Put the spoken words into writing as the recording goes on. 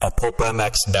A Pulp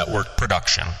MX Network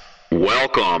production.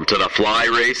 Welcome to the Fly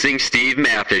Racing Steve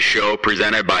Mathis Show,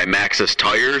 presented by Maxxis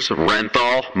Tires,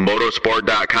 Renthal,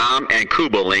 Motorsport.com, and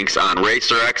Kuba Links on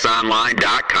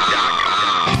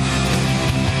RacerXOnline.com.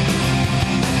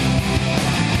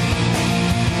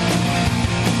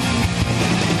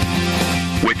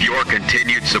 With your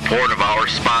continued support of our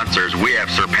sponsors, we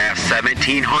have surpassed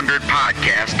 1,700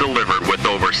 podcasts delivered with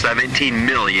over 17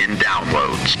 million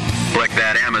downloads. Click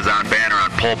that Amazon banner on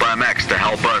Pulp MX to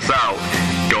help us out.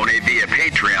 Donate via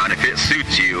Patreon if it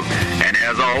suits you. And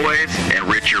as always,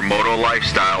 enrich your moto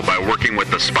lifestyle by working with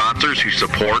the sponsors who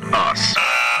support us.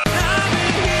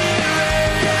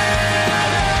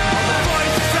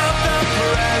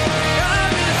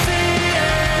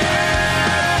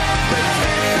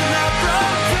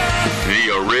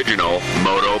 Original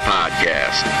Moto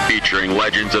Podcast, featuring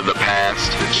legends of the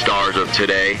past, stars of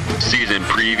today, season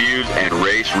previews and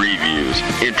race reviews,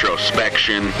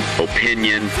 introspection,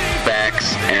 opinion,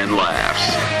 facts, and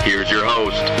laughs. Here's your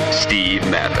host, Steve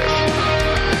Mathis.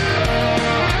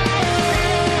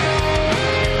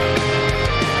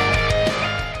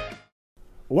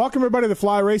 Welcome, everybody, to the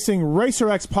Fly Racing Racer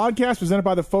X podcast, presented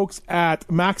by the folks at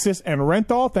Maxxis and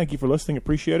Renthal. Thank you for listening.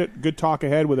 Appreciate it. Good talk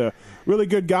ahead with a really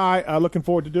good guy. Looking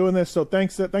forward to doing this. So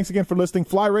thanks again for listening.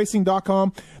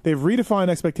 FlyRacing.com. They've redefined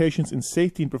expectations in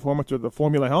safety and performance with the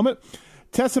Formula helmet.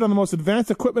 Tested on the most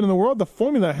advanced equipment in the world, the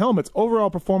Formula helmet's overall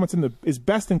performance is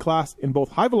best in class in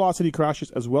both high-velocity crashes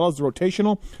as well as the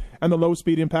rotational and the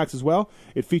low-speed impacts as well.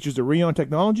 It features the Rheon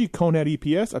technology, Conehead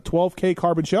EPS, a 12K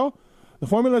carbon shell. The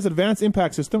Formula's Advanced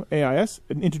Impact System, AIS,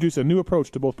 introduced a new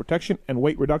approach to both protection and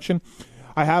weight reduction.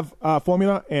 I have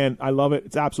Formula, and I love it.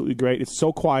 It's absolutely great. It's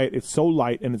so quiet, it's so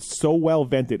light, and it's so well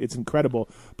vented. It's incredible.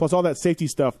 Plus all that safety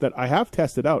stuff that I have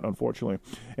tested out, unfortunately.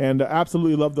 And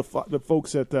absolutely love the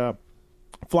folks at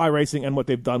Fly Racing and what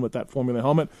they've done with that Formula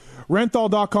helmet.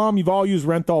 Renthal.com. You've all used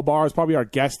Renthal bars. Probably our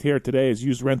guest here today has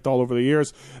used Renthal over the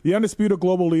years. The undisputed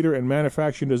global leader in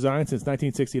manufacturing design since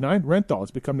 1969, Renthal has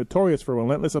become notorious for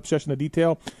relentless obsession to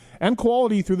detail and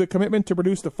quality through the commitment to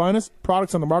produce the finest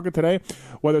products on the market today.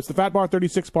 Whether it's the Fat Bar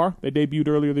 36 bar, they debuted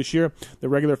earlier this year, the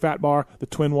regular Fat Bar, the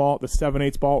Twin Wall, the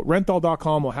 7/8 ball.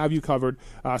 Renthal.com will have you covered.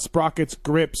 Sprockets,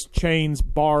 grips, chains,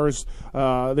 bars.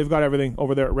 They've got everything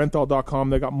over there at Renthal.com.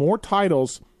 They've got more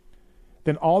titles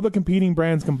than all the competing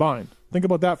brands combined. Think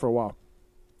about that for a while.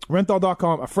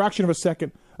 Renthal.com, a fraction of a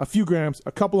second, a few grams,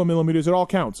 a couple of millimeters, it all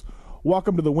counts.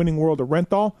 Welcome to the winning world of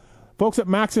Renthal. Folks at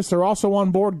Maxxis are also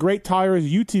on board. Great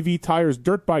tires, UTV tires,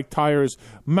 dirt bike tires,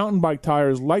 mountain bike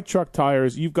tires, light truck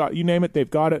tires. You've got, you name it, they've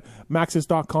got it.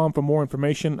 Maxxis.com for more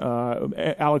information.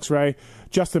 Alex Ray,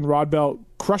 Justin Rodbell,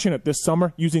 crushing it this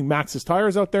summer using Maxxis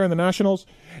tires out there in the Nationals,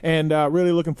 and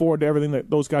really looking forward to everything that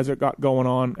those guys have got going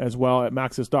on as well at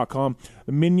Maxxis.com.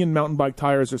 The Minion mountain bike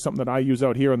tires are something that I use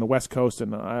out here on the West Coast,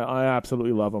 and I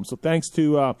absolutely love them. So thanks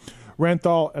to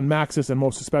Renthal and Maxxis, and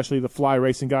most especially the Fly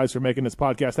Racing guys for making this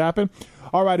podcast happen.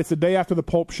 All right, it's the day after the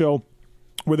Pulp Show,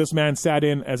 where this man sat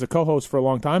in as a co-host for a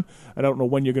long time. I don't know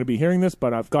when you're going to be hearing this,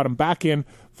 but I've got him back in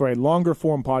for a longer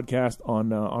form podcast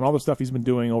on all the stuff he's been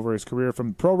doing over his career,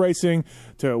 from pro racing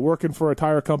to working for a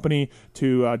tire company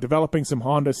to developing some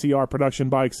Honda CR production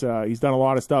bikes. He's done a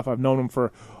lot of stuff. I've known him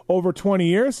for over 20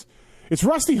 years. It's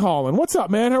Rusty Holland. What's up,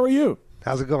 man? How are you?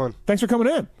 How's it going? Thanks for coming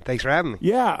in. Thanks for having me.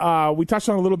 Yeah, we touched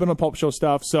on a little bit on Pulp Show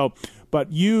stuff,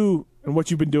 but you and what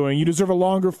you've been doing, you deserve a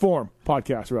longer form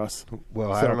podcast, Russ.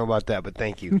 Well, I don't know about that, but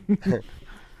thank you.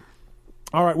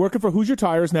 All right, working for Hoosier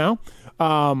Tires now.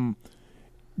 Been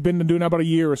doing that about a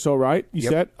year or so, right? You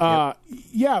said? Yep.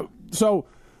 Yeah, so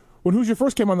when Hoosier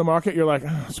first came on the market, you're like,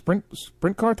 sprint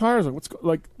car tires?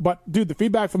 But dude, the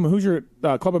feedback from the Hoosier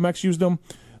Club MX used them.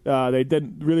 They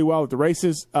did really well at the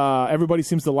races. Everybody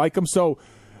seems to like them. So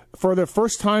for the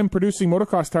first time producing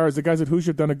motocross tires, the guys at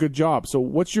Hoosier have done a good job. So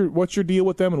what's your deal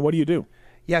with them, and what do you do?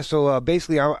 Yeah, so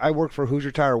basically I work for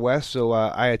Hoosier Tire West, so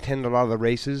I attend a lot of the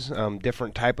races,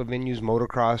 different type of venues,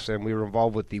 motocross, and we were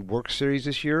involved with the Work Series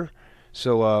this year.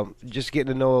 So just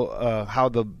getting to know how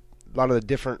a lot of the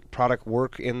different product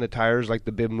work in the tires, like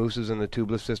the bib mousses and the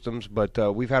tubeless systems.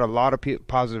 But we've had a lot of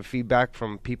positive feedback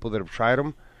from people that have tried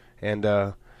them, and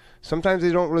sometimes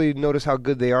they don't really notice how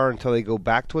good they are until they go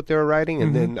back to what they were riding,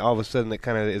 and then all of a sudden it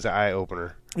kind of is an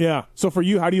eye-opener. Yeah. So for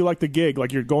you, how do you like the gig?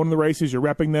 Like, you're going to the races, you're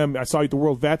repping them. I saw you at the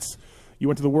World Vets. You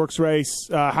went to the Works race.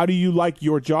 How do you like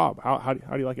your job? How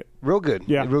do you like it? Real good.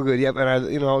 Yeah. Real good. Yep.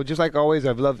 And just like always,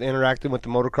 I've loved interacting with the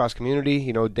motocross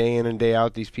community, day in and day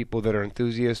out, these people that are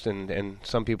enthusiasts and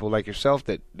some people like yourself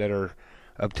that are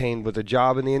obtained with a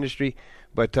job in the industry.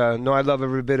 But no, I love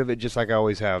every bit of it, just like I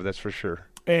always have. That's for sure.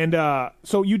 And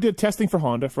so you did testing for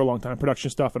Honda for a long time, production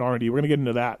stuff and R&D. We're going to get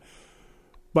into that.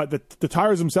 But the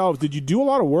tires themselves, did you do a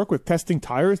lot of work with testing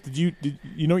tires? Did you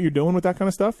know what you're doing with that kind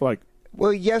of stuff? Like,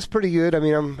 well, yes, pretty good. I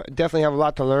mean, I definitely have a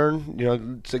lot to learn. You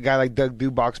know, it's a guy like Doug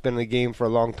Dubach's been in the game for a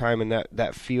long time in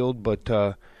that field. But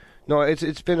no,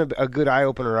 it's been a good eye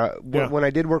opener. When I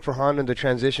did work for Honda, the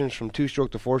transitions from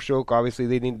 2-stroke to 4-stroke, obviously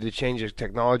they needed to change the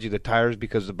technology, the tires,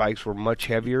 because the bikes were much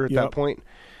heavier at that point.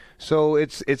 So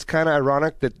it's kind of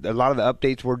ironic that a lot of the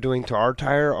updates we're doing to our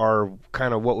tire are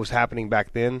kind of what was happening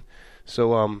back then.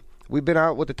 So we've been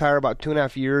out with the tire about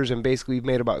 2.5 years, and basically we've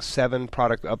made about 7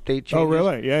 product update changes. Oh,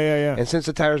 really? Yeah. And since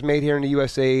the tire's made here in the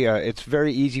USA, it's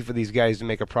very easy for these guys to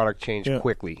make a product change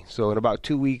quickly. So in about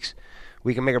 2 weeks,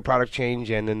 we can make a product change,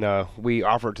 and then we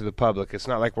offer it to the public. It's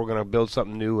not like we're going to build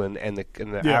something new and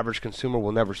the average consumer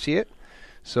will never see it.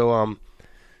 So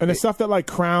and the stuff that like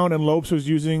Crown and Lopes was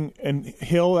using and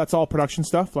Hill, that's all production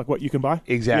stuff, like what you can buy?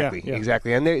 Exactly.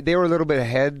 And they were a little bit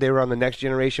ahead. They were on the next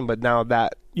generation, but now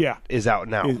that is out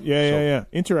now. Yeah.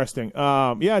 Interesting.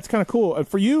 It's kind of cool. And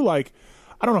for you, like,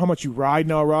 I don't know how much you ride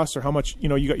now, Russ, or how much, you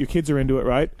got your kids are into it,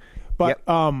 right? But,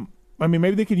 I mean,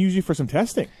 maybe they could use you for some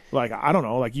testing. Like, I don't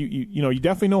know. Like, you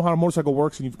definitely know how a motorcycle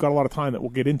works, and you've got a lot of time that we'll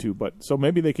get into. But so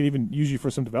maybe they could even use you for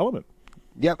some development.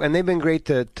 Yep, and they've been great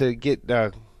to get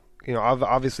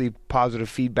obviously positive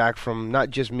feedback from not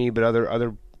just me, but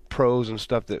other pros and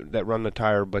stuff that run the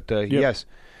tire. But yes,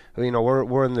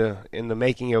 we're in the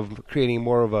making of creating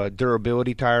more of a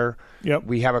durability tire. Yep.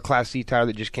 We have a Class C tire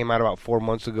that just came out about 4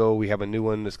 months ago. We have a new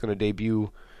one that's going to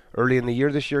debut early in the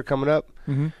year this year coming up.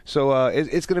 Mm-hmm. So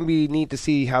it's going to be neat to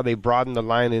see how they broaden the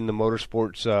line in the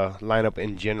motorsports lineup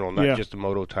in general, not just the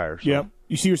moto tires. So. Yeah.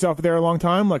 You see yourself there a long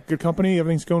time? Like, good company?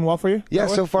 Everything's going well for you? Yeah,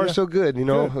 so far so good.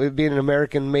 It being an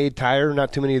American-made tire,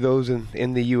 not too many of those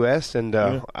in the U.S., and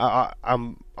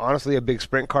I'm honestly a big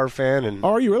sprint car fan. And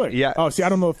are you really? Yeah. Oh, see, I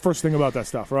don't know the first thing about that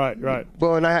stuff. Right.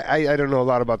 Well, and I don't know a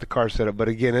lot about the car setup, but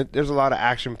again, there's a lot of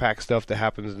action-packed stuff that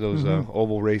happens in those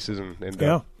oval races, and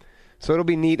so it'll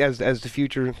be neat as the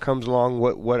future comes along,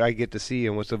 what I get to see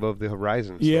and what's above the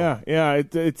horizon. So. Yeah.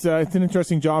 It's an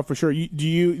interesting job for sure.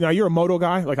 Now you're a moto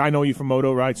guy, like I know you from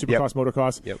moto, right? Supercross,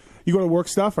 motocross. Yep. You go to work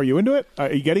stuff. Are you into it?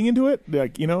 Are you getting into it?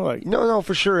 No,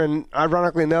 for sure. And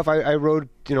ironically enough, I rode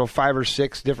 5 or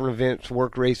 6 different events,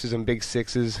 work races, and big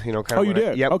sixes. You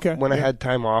did? Yep. Okay. When I had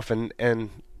time off,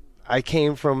 and I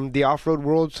came from the off-road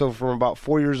world, so from about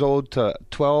 4 years old to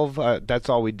 12, that's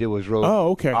all we did was road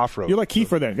off-road. You're like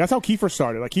Kiefer then. That's how Kiefer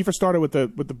started. Like Kiefer started with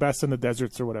the best in the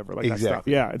deserts or whatever, like exactly. that stuff.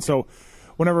 Yeah, and so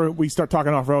whenever we start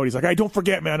talking off-road, he's like, hey, don't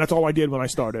forget, man, that's all I did when I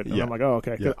started. And I'm like, oh,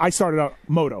 okay. Yeah. I started out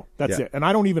moto. That's it. And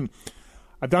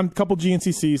I've done a couple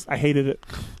GNCCs. I hated it.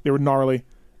 They were gnarly.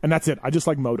 And that's it. I just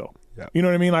like moto. Yeah. You know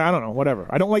what I mean? Like, I don't know, whatever.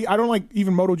 I don't like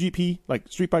even MotoGP, like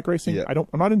street bike racing. Yeah.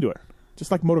 I'm not into it.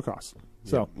 Just like motocross.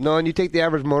 So no, and you take the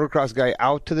average motocross guy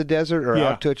out to the desert or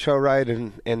out to a trail ride,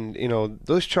 and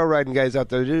those trail riding guys out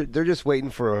there, they're just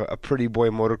waiting for a pretty boy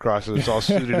motocrosser that's all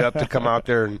suited up to come out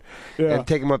there and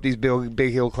take them up these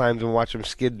big hill climbs and watch them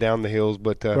skid down the hills.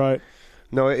 But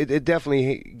no, it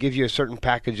definitely gives you a certain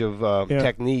package of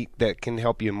technique that can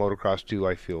help you in motocross too,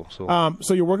 I feel. So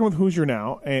so you're working with Hoosier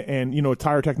now, and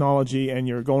tire technology, and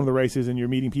you're going to the races, and you're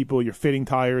meeting people, you're fitting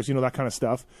tires, that kind of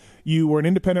stuff. You were an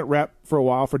independent rep for a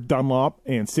while for Dunlop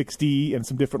and 6D and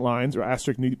some different lines, or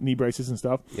asterisk knee braces and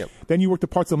stuff. Yep. Then you worked at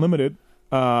Parts Unlimited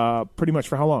pretty much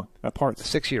for how long at Parts?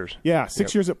 6 years. Yeah,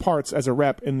 6 years at Parts as a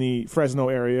rep in the Fresno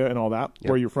area and all that,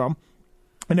 where you're from.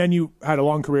 And then you had a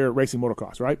long career racing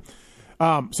motocross, right?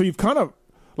 So you've kind of,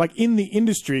 like in the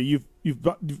industry, you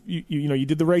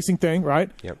did the racing thing, right?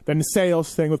 Yep. Then the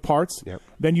sales thing with Parts. Yep.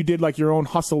 Then you did like your own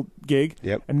hustle gig.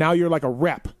 Yep. And now you're like a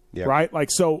rep. Yep. Right, like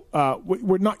so.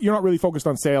 You're not really focused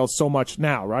on sales so much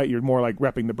now, right? You're more like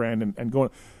repping the brand and going.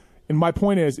 And my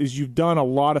point is you've done a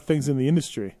lot of things in the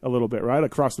industry a little bit, right,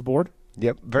 across the board.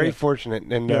 Yep, very fortunate,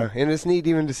 and it's neat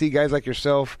even to see guys like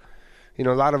yourself. A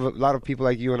lot of people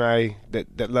like you and I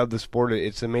that love the sport.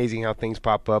 It's amazing how things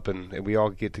pop up, and we all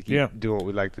get to keep doing what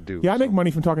we like to do. Yeah, I make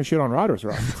money from talking shit on riders,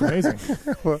 Rob. It's amazing.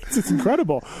 It's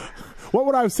incredible. What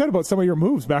would I have said about some of your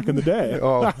moves back in the day?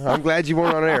 Oh, I'm glad you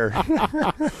weren't on air.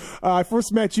 I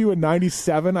first met you in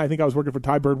 '97. I think I was working for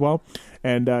Ty Birdwell,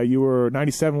 and you were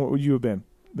 '97. What would you have been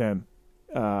then?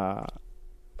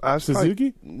 I was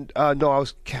Suzuki? No, I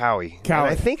was Cowie.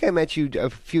 I think I met you a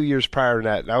few years prior to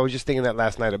that. I was just thinking that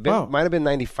last night. Might have been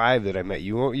 95 that I met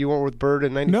you. You weren't with Bird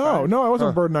in 95? No, I wasn't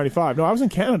with Bird in 95. No, I was in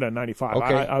Canada in 95.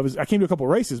 Okay. I came to a couple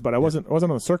of races, but I wasn't on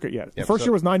the circuit yet. The first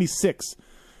year was 96.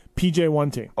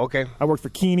 PJ1 team. Okay. I worked for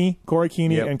Corey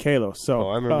Keeney, and Kalos. So,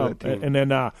 I remember that team. And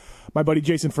then my buddy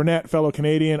Jason Fournette, fellow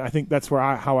Canadian. I think that's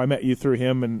how I met you, through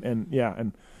him,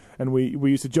 and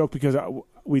we used to joke because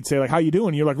we'd say, like, how you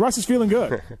doing? You're like, Russ is feeling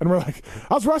good. And we're like,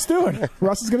 how's Russ doing?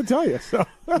 Russ is going to tell you. So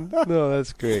No,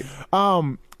 that's great.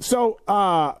 So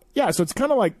it's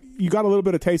kind of like you got a little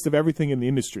bit of taste of everything in the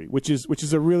industry, which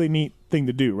is a really neat thing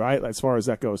to do, right? As far as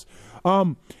that goes.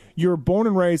 You're born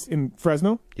and raised in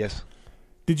Fresno? Yes.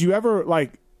 Did you ever,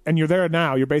 like, and you're there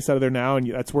now, you're based out of there now,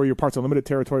 and that's where your Parts Unlimited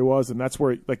territory was, and that's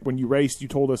where, like, when you raced, you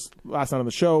told us last night on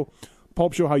the show,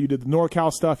 Pulp Show, how you did the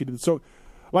NorCal stuff,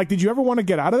 did you ever want to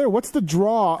get out of there? What's the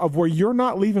draw of where you're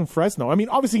not leaving Fresno? I mean,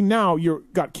 obviously now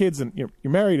you've got kids and you're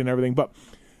married and everything, but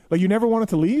like, you never wanted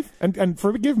to leave? And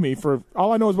forgive me for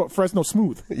all I know is about Fresno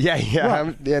Smooth. Yeah.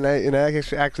 Right. And I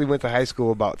actually went to high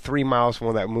school about 3 miles from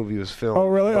where that movie was filmed. Oh,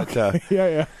 really? But, okay.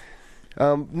 Yeah.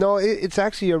 No, it's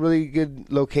actually a really good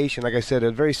location. Like I said,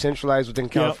 it's very centralized within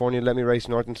California. Let me race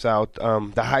north and south.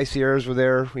 The high Sierras were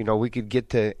there. We could get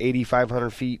to 8,500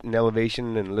 feet in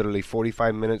elevation in literally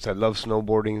 45 minutes. I love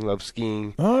snowboarding, love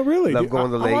skiing. Oh, really? Love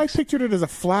going to the lakes. I pictured it as a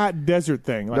flat desert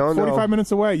thing. Like 45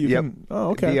 minutes away, you can.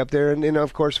 Oh, okay. Be up there, and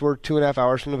of course we're 2.5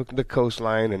 hours from the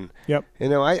coastline, and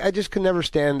I just could never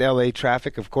stand LA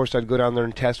traffic. Of course, I'd go down there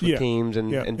and test with teams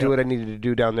and do what I needed to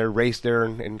do down there, race there,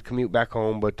 and commute back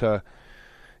home. But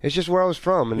it's just where I was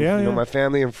from, and my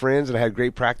family and friends, and I had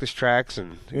great practice tracks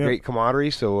and great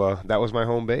camaraderie, so that was my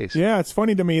home base. Yeah, it's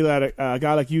funny to me that a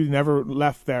guy like you never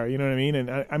left there. You know what I mean? And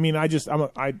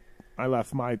I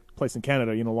left my place in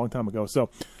Canada, a long time ago. So,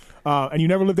 and you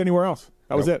never lived anywhere else.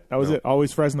 That was it. That was it.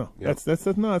 Always Fresno. Yep.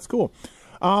 That's cool.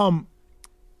 How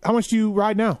much do you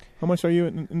ride now? How much are you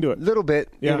into it? A little bit.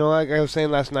 Yeah. Like I was saying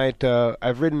last night,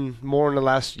 I've ridden more in the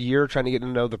last year, trying to get to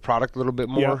know the product a little bit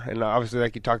more, and obviously,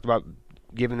 like you talked about,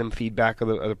 giving them feedback of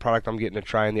the product I'm getting to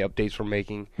try and the updates we're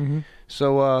making. Mm-hmm.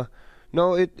 So,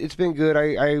 no, it's been good.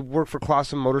 I work for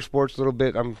Clausen Motorsports a little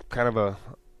bit. I'm kind of a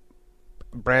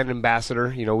brand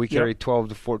ambassador. We carry 12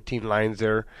 to 14 lines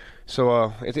there.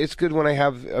 So it's good when I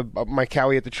have my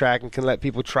Cowie at the track and can let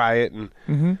people try it.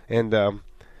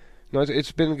 No,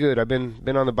 it's been good. I've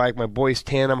been on the bike. My boy's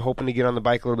 10. I'm hoping to get on the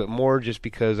bike a little bit more, just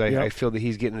because I feel that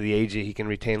he's getting to the age that he can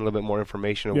retain a little bit more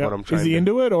information of what I'm trying to do. Is he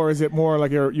into it, or is it more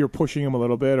like you're pushing him a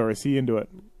little bit, or is he into it?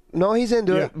 No, he's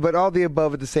into it, but all the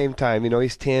above at the same time.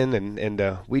 He's 10,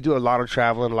 and we do a lot of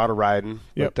traveling, a lot of riding.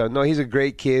 Yep. But no, he's a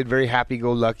great kid, very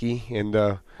happy-go-lucky,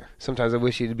 and sometimes I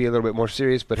wish he'd be a little bit more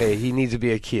serious, but hey, he needs to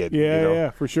be a kid. Yeah,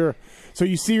 for sure. So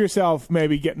you see yourself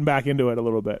maybe getting back into it a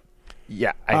little bit?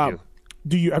 Yeah, I do.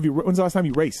 When's the last time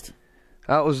you raced?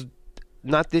 It was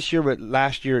not this year, but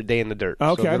last year at Day in the Dirt.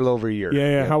 Okay. So a little over a year.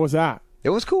 Yeah. How was that? It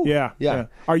was cool. Yeah.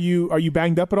 Are you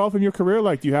banged up at all from your career?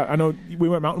 Like, do you have? I know we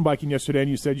went mountain biking yesterday, and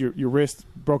you said your wrist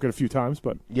broke it a few times,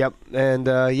 but. Yep, and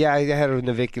I had a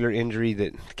navicular injury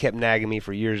that kept nagging me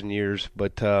for years and years.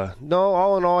 But no,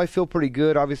 all in all, I feel pretty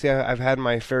good. Obviously, I've had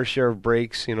my fair share of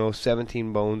breaks.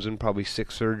 17 bones and probably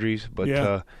 6 surgeries.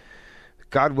 But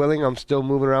God willing, I'm still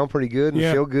moving around pretty good and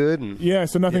feel good. And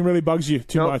so nothing really bugs you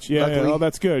too much. Yeah, luckily. Oh,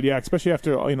 that's good. Yeah, especially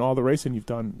after all the racing you've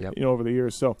done over the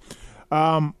years. So,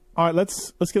 all right,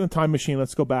 let's get in the time machine.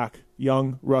 Let's go back.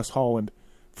 Young Russ Holland,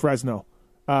 Fresno.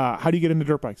 How do you get into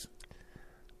dirt bikes?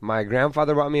 My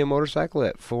grandfather bought me a motorcycle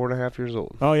at 4.5 years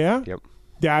old. Oh yeah. Yep.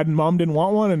 Dad and Mom didn't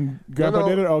want one, and Grandpa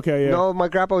did it? Okay, yeah. No, my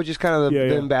grandpa was just kind of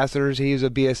the ambassadors. He was a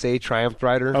BSA Triumph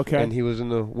rider. Okay. And he was in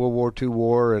the World War II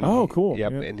war. And cool.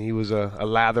 Yep, and he was a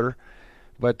lather.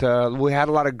 But we had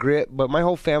a lot of grit. But my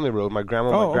whole family rode. My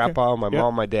grandma, my grandpa, my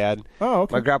mom, my dad. Oh,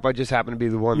 okay. My grandpa just happened to be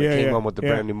the one that came home with the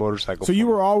brand new motorcycle. So you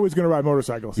were always going to ride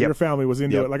motorcycles. Your family was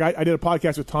into it. Like I did a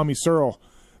podcast with Tommy Searle,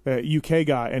 a UK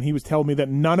guy, and he was telling me that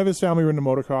none of his family were into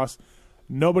motocross.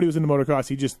 Nobody was into motocross.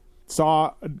 He just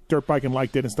saw a dirt bike and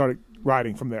liked it and started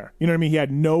riding from there. You know what I mean? He had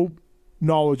no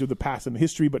knowledge of the past and the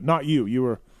history, but not you. You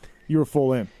were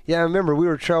full in. Yeah, I remember we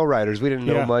were trail riders. We didn't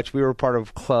know much. We were part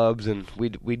of clubs, and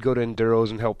we'd go to enduros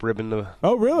and help ribbon the.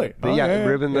 Oh, really?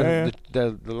 Ribbon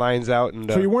the lines out.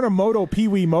 And so you weren't a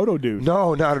Pee-wee moto dude?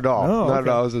 No, not at all. Oh, not at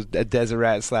all. I was a desert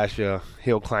rat /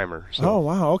 hill climber. So. Oh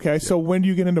wow. Okay. So when do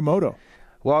you get into moto?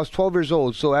 Well, I was 12 years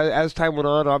old, so as time went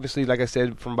on, obviously, like I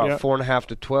said, from about 4.5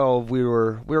 to 12, we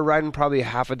were riding probably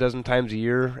half a dozen times a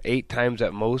year, 8 times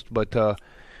at most. But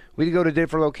we'd go to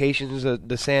different locations,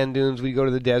 the sand dunes. We'd go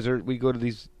to the desert. We'd go to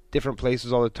these different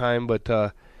places all the time.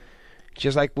 But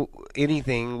just like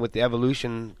anything with the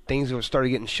evolution, things started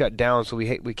getting shut down, so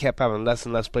we kept having less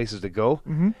and less places to go.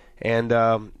 Mm-hmm. And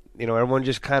everyone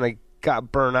just kind of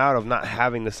got burnt out of not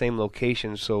having the same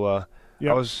location. So.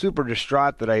 I was super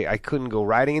distraught that I couldn't go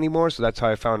riding anymore, so that's how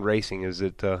I found racing. Is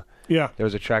that there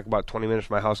was a track about 20 minutes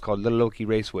from my house called Little Okie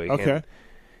Raceway. Okay.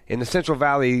 in the Central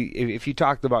Valley, if you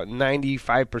talked about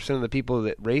 95% of the people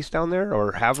that race down there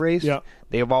or have raced,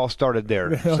 they have all started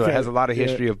there. Okay. So it has a lot of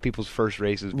history of people's first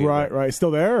races being there. Right.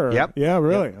 Still there? Or? Yep. Yeah,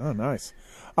 really? Yep. Oh, nice.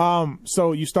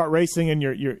 So you start racing, and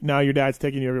you're now your dad's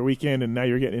taking you every weekend, and now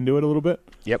you're getting into it a little bit?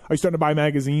 Yep. Are you starting to buy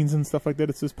magazines and stuff like that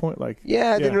at this point? I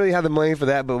didn't really have the money for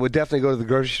that, but would definitely go to the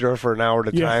grocery store for an hour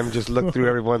at a time, just look through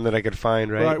everyone that I could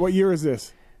find, right? Right. What year is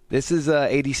this? This is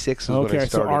 86 is when I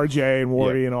started. So RJ and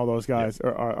Wardy and all those guys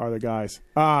are the guys.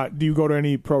 Do you go to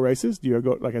any pro races? Do you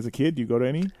go, as a kid, do you go to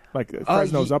any?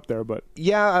 Fresno's up there, but...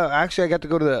 Yeah, actually I got to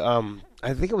go to the,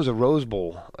 I think it was a Rose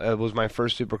Bowl. It was my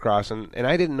first Supercross, and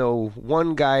I didn't know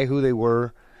one guy who they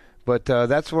were, but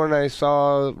that's when I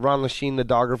saw Ron Lachine, the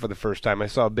dogger, for the first time. I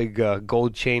saw a big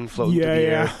gold chain floating through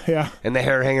the air, and the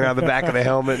hair hanging out the back of the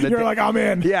helmet. And You're like, I'm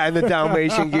in. Yeah, and the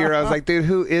Dalmatian gear. I was like, dude,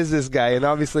 who is this guy? And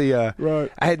obviously, I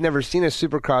had never seen a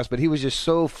Supercross, but he was just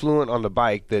so fluent on the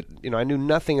bike that I knew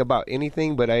nothing about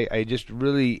anything, but I just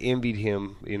really envied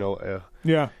him.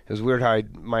 It was weird how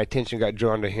my attention got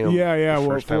drawn to him.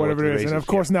 Well, for whatever it is. And of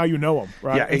course, now you know him,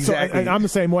 right? Yeah, exactly. And I'm the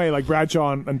same way. Like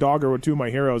Bradshaw and Dogger were two of my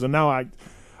heroes, and now I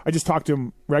just talk to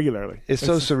him regularly. It's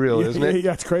so surreal, isn't it?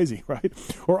 Yeah, it's crazy, right?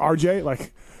 Or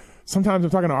RJ, sometimes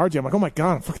I'm talking to RJ, I'm like, oh my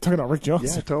God, I'm fucking talking to Rick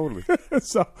Jones. Yeah, totally.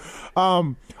 So,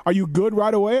 are you good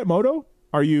right away at Moto?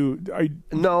 Are you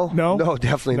No,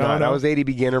 definitely not. I was 80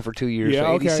 beginner for 2 years,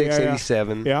 so 86,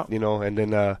 87, and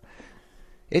then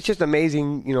it's just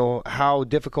amazing, how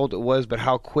difficult it was, but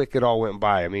how quick it all went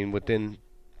by. I mean,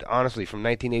 honestly, from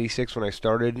 1986 when I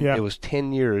started, it was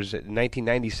 10 years. In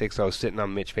 1996, I was sitting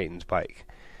on Mitch Payton's bike.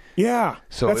 Yeah,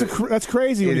 so that's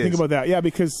crazy when you think about that. Yeah,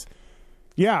 because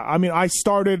I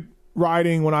started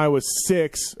riding when I was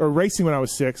 6, or racing when I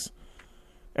was 6,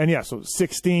 and so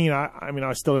 16.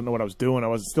 I still didn't know what I was doing. I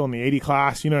was still in the 80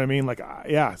 class. You know what I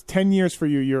mean? 10 years for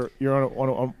you. You're on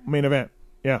a main event.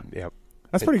 Yeah,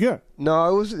 that's pretty good. No,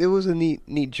 it was a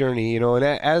neat journey. And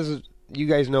as you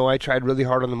guys know, I tried really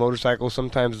hard on the motorcycle.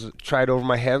 Sometimes tried over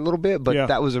my head a little bit, but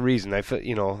that was the reason. I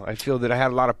feel that I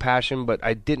had a lot of passion, but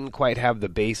I didn't quite have the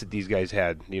base that these guys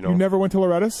had. You never went to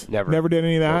Loretta's? Never did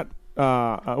any of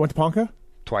that. Went to Ponca?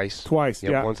 Twice.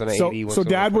 Yeah. Once on an 80. So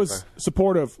Dad was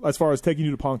supportive as far as taking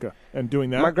you to Ponca and doing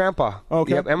that? My grandpa.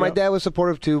 Okay. Yep. And my dad was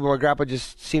supportive too, but my grandpa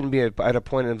just seemed to be at a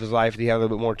point in his life that he had a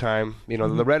little bit more time. The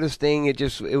Loretta's thing, it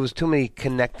was too many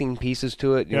connecting pieces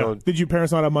to it. Did your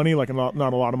parents not have money, not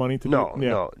a lot of money to do?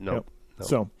 No. Yep.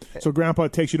 So Grandpa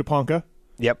takes you to Ponca.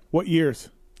 Yep. What years?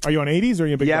 Are you on 80s or are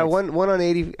you on big bikes? Yeah, one on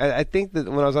 80. I think that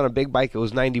when I was on a big bike, it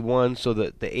was 91, so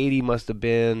the 80 must have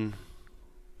been...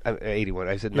 81.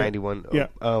 I said 91. Yeah.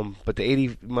 But the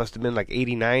 80 must have been like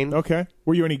 89. Okay.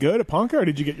 Were you any good at Ponca, or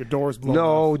did you get your doors blown off?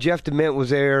 No, Jeff DeMint was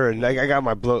there, and I got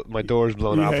my doors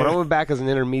blown off. When I went back as an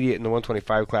intermediate in the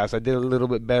 125 class, I did a little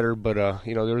bit better, but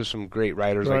there were some great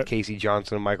riders like Casey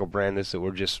Johnson and Michael Brandis that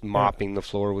were just mopping the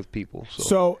floor with people.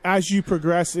 So as you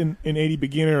progress in 80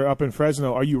 beginner up in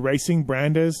Fresno, are you racing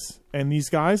Brandis and these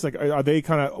guys? Are they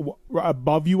kind of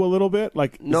above you a little bit?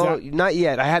 No, not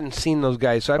yet. I hadn't seen those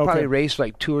guys, so I probably raced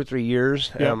 2 or 3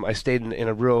 years. I stayed in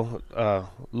a real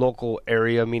local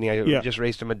area, meaning I just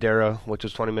raced in Madera, which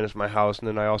was 20 minutes from my house, and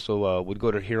then I also would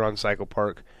go to Huron Cycle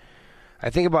Park. I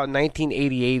think about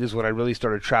 1988 is when I really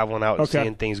started traveling out and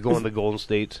seeing things, going to the Golden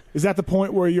States. Is that the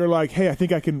point where you're like, hey,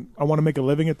 I want to make a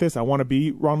living at this. I want to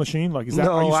be Ron Lachine? Are you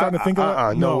starting to think of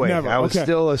that? No way. Never. I was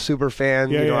still a super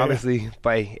fan. Obviously,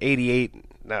 by 88,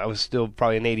 I was still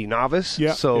probably an 80 novice.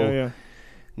 I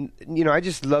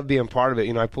just love being part of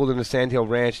it. I pulled into Sandhill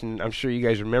Ranch, and I'm sure you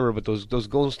guys remember, but those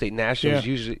Golden State Nationals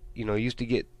usually, used to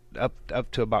get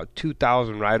up to about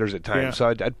 2,000 riders at times. So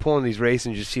I'd pull in these races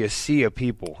and just see a sea of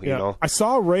people, you know. I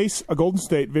sasaw a Golden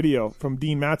State video from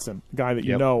Dean Matson, a guy that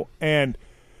you know, and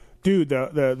dude,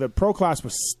 the pro class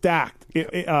was stacked.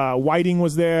 Whiting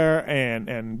was there,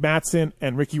 and Matson,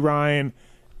 and Ricky Ryan,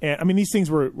 and I mean these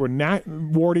things were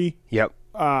Wardy. Yep.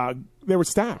 They were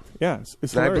stacked. Yeah,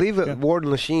 it's I believe that Ward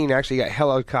and Lachine actually got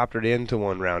helicoptered into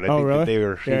one round. I think really? That they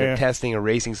were either testing or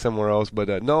racing somewhere else,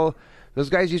 but no. Those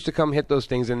guys used to come hit those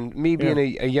things, and me being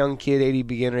a young kid, 80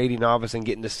 beginner, 80 novice, and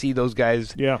getting to see those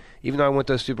guys, even though I went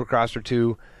to a Supercross or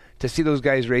two, to see those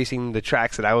guys racing the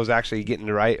tracks that I was actually getting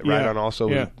to ride on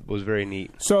also was very neat.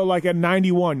 So, at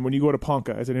 91, when you go to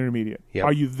Ponca as an intermediate,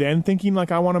 are you then thinking,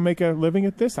 I want to make a living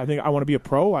at this? I think I want to be a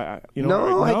pro?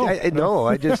 No.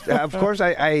 I just, of course,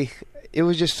 it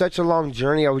was just such a long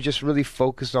journey. I was just really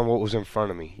focused on what was in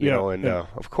front of me, you know, and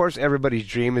of course, everybody's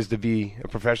dream is to be a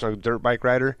professional dirt bike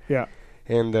rider. Yeah.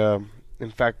 And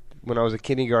in fact, when I was a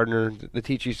kindergartner, the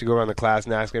teacher used to go around the class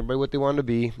and ask everybody what they wanted to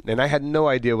be, and I had no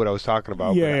idea what I was talking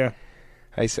about.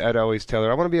 I'd always tell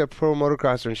her, I want to be a pro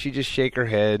motocrosser, and she'd just shake her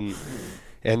head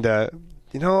and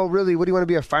really, what do you want to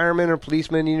be, a fireman or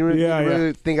policeman? You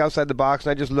really think outside the box.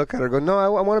 And I just look at her and go, no,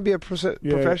 I want to be a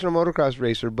professional motocross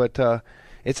racer. But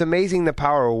it's amazing the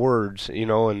power of words,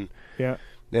 and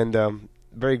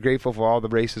very grateful for all the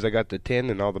races I got to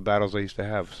attend and all the battles I used to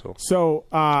have. So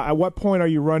at what point are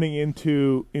you running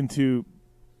into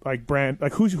like brand,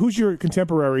 like who's your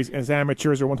contemporaries as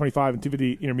amateurs or 125 and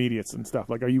 250 intermediates and stuff?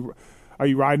 Like, are you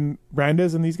riding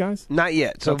Brandes and these guys? Not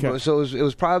yet. So it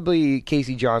was probably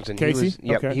Casey Johnson. Casey?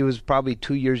 He was probably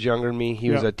 2 years younger than me.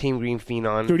 He was a Team Green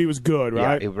phenom. Dude, he was good,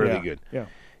 right? Yeah, really good. Yeah.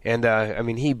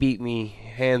 And he beat me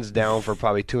hands down for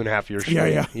probably 2.5 years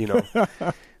straight.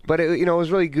 But it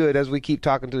was really good. As we keep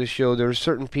talking to the show, there's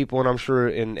certain people, and I'm sure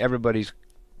in everybody's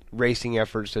racing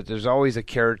efforts, that there's always a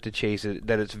carrot to chase it,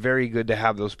 that it's very good to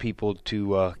have those people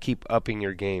to keep upping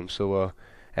your game. So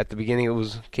at the beginning it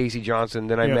was Casey Johnson,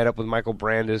 then I met up with Michael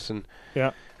Brandes, and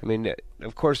I mean,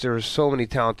 of course there were so many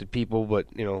talented people, but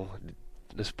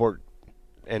the sport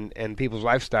and people's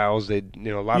lifestyles, a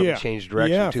lot of them changed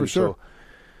direction too. For sure.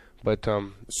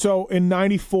 So in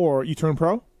 '94 you turned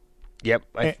pro? Yep.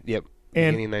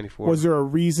 And was there a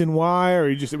reason why, or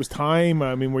it was time?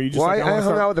 I mean, were you just? Well, I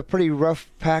hung out with a pretty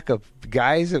rough pack of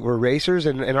guys that were racers,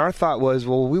 and our thought was,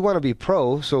 well, we want to be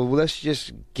pro, so let's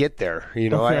just get there.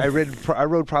 I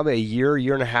rode probably a year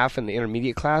and a half in the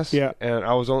intermediate class, and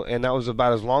that was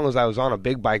about as long as I was on a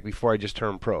big bike before I just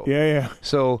turned pro.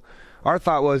 So our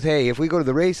thought was, hey, if we go to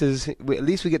the races, at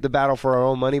least we get the battle for our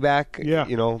own money back.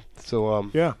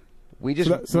 We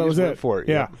just went for it.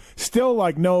 Yeah. Still, were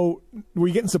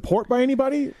you getting support by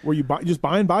anybody? Were you just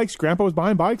buying bikes? Grandpa was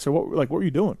buying bikes, or what were you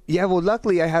doing? Yeah, well,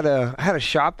 luckily I had a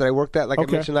shop that I worked at. Like I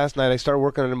mentioned last night, I started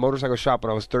working at a motorcycle shop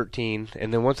when I was 13,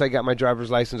 and then once I got my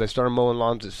driver's license, I started mowing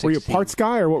lawns at 16. Were you a parts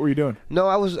guy, or what were you doing? No,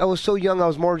 I was so young. I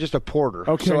was more just a porter.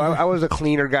 Okay. So I was a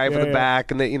cleaner guy for the back,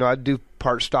 and I'd do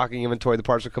part stocking inventory. The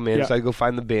parts would come in, so I'd go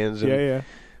find the bins.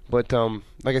 But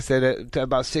like I said, at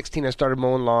about 16, I started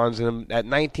mowing lawns, and at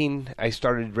 19, I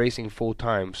started racing full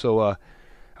time. So I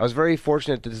was very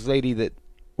fortunate that this lady that.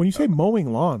 When you say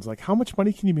mowing lawns, like how much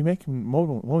money can you be making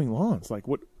mowing lawns? Like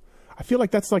what? I feel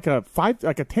like that's like a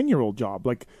 10-year-old job.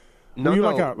 Like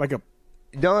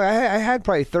No, I had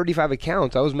probably 35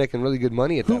 accounts. I was making really good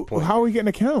money at that point. How were you getting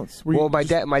accounts? My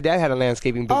dad had a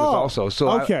landscaping business also.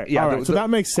 So so that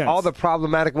makes sense. All the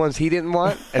problematic ones he didn't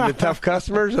want, and the tough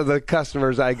customers are the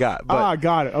customers I got.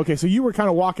 Got it. Okay, so you were kind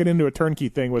of walking into a turnkey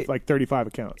thing with like 35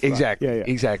 accounts. Exactly. Right?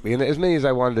 Exactly. And as many as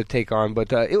I wanted to take on.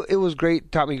 But it was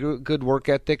great. Taught me good work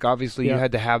ethic. Obviously, you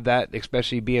had to have that,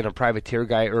 especially being a privateer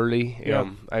guy early.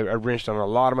 I wrenched on a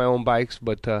lot of my own bikes,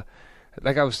 but.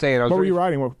 Like I was saying, what were you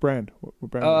riding? What brand?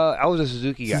 I was a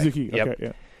Suzuki guy. Suzuki, okay,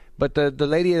 yeah. But the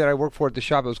lady that I worked for at the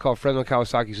shop, it was called Fresno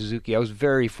Kawasaki Suzuki. I was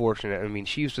very fortunate. I mean,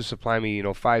 she used to supply me,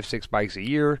 5-6 bikes a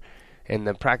year, and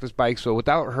the practice bikes. So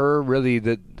without her, really,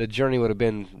 the journey would have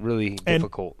been really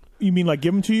difficult. You mean like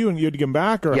give them to you and you had to give them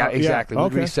back? Or exactly.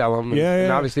 We'd resell them.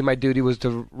 And obviously my duty was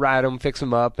to ride them, fix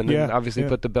them up, and then obviously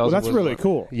put the bells and whistles on. That's really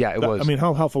cool. Yeah, it was. I mean,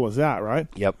 how helpful was that, right?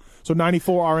 Yep. So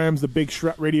 94 RMs, the big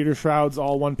radiator shrouds,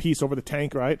 all one piece over the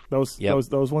tank, right? Those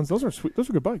ones, those are sweet. Those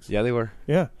are good bikes. Yeah, they were.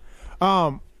 Yeah.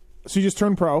 So you just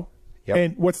turned pro. Yep.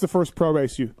 And what's the first pro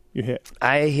race you hit?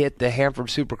 I hit the Hanford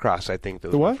Supercross, I think.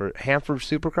 The what? Hanford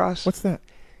Supercross. What's that?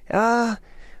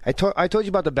 I told you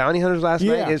about the Bounty Hunters last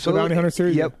night. Yeah, the Bounty Hunter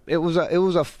series. Yep, it was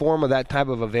a form of that type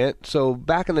of event. So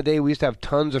back in the day, we used to have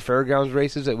tons of fairgrounds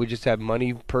races that we just have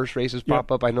money purse races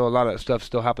pop up. I know a lot of stuff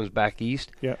still happens back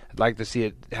east. Yeah, I'd like to see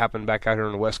it happen back out here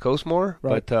on the West Coast more.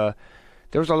 Right. But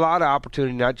there was a lot of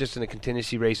opportunity, not just in the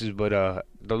contingency races, but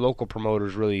the local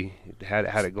promoters really had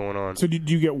it going on. So did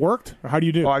you get worked, or how do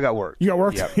you do? Oh, I got worked. You got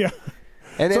worked. Yep. Yeah.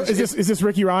 And so is this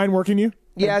Ricky Ryan working you?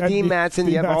 Yeah, Dean Mattson.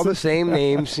 You have all the same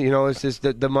names. It's just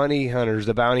the money hunters,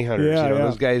 the bounty hunters.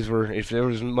 Those guys were. If there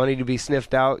was money to be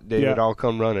sniffed out, they would all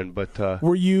come running. But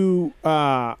were you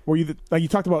like you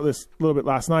talked about this a little bit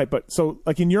last night? But so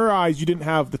like in your eyes, you didn't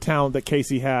have the talent that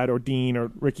Casey had, or Dean,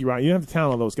 or Ricky Ryan. You didn't have the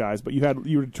talent of those guys, but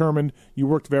you were determined. You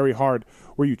worked very hard.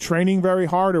 Were you training very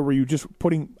hard, or were you just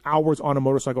putting hours on a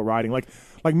motorcycle riding? Like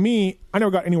me, I never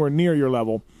got anywhere near your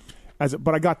level.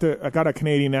 But I got a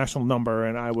Canadian national number,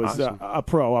 and I was awesome. A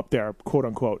pro up there, quote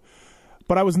unquote.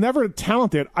 But I was never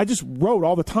talented. I just rode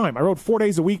all the time. I rode 4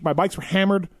 days a week. My bikes were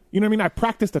hammered. You know what I mean? I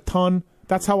practiced a ton.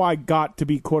 That's how I got to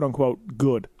be quote unquote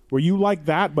good. Were you like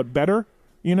that, but better?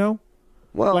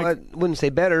 Well, I wouldn't say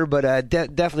better, but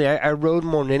definitely I rode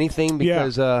more than anything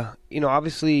because,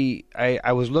 obviously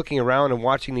I was looking around and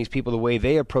watching these people, the way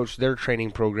they approached their training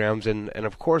programs, and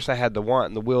of course I had the want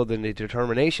and the will and the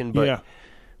determination, but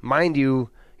mind you,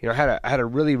 I had a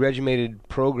really regimented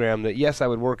program that, yes, I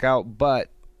would work out, but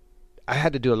I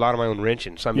had to do a lot of my own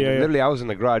wrenching. So, I mean, literally I was in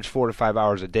the garage 4 to 5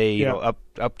 hours a day,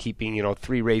 upkeeping,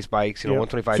 3 race bikes,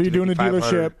 125, So you're doing a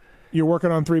dealership. You're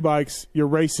working on 3 bikes. You're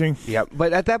racing. Yep.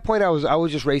 But at that point, I was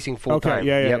just racing full time.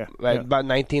 Okay. Yeah. About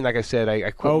 19, like I said,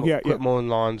 I quit mowing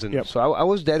lawns, and so I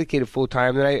was dedicated full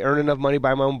time. Then I earned enough money to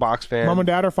buy my own box fan. Mom and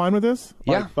Dad are fine with this?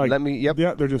 Yeah. Like, let me. Yep.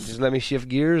 Yeah. They're just let me shift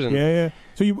gears. And yeah.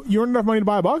 So you earned enough money to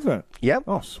buy a box fan? Yep.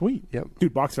 Oh, sweet. Yep.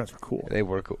 Dude, box fans were cool. They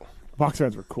were cool. Box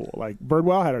fans were cool. Like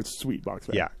Birdwell had a sweet box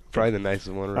fan. Yeah. Probably the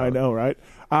nicest one around. I know, right?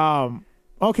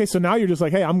 Okay, so now you're just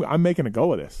like, hey, I'm making a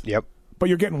go of this. Yep. But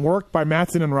you're getting worked by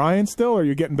Mattson and Ryan still, or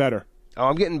you're getting better? Oh,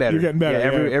 I'm getting better. You're getting better.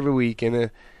 Yeah, every week, and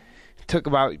it took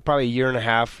about probably a year and a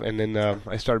half, and then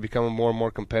I started becoming more and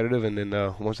more competitive, and then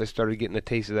once I started getting a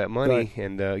taste of that money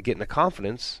and getting the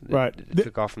confidence, it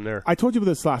took off from there. I told you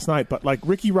about this last night, but like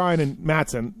Ricky Ryan and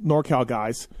Mattson, NorCal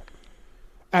guys,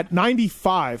 at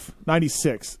 95,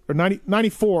 96, or 90,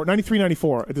 94, 93,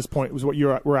 94 at this point was what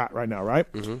we're at right now,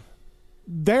 right? Mm-hmm.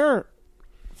 They're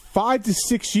 5 to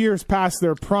 6 years past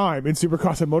their prime in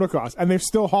Supercross and motocross, and they're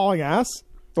still hauling ass.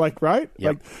 Like, right?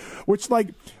 Yep.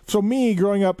 So me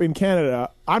growing up in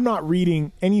Canada, I'm not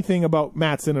reading anything about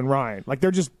Mattson and Ryan. Like,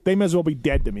 they may as well be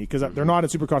dead to me because they're not in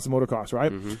Supercross and motocross,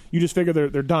 right? Mm-hmm. You just figure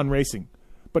they're done racing.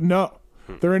 But no.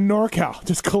 They're in NorCal,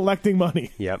 just collecting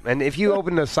money. Yep. And if you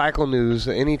open the Cycle News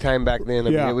anytime back then, I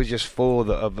mean, it was just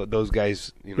full of those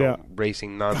guys,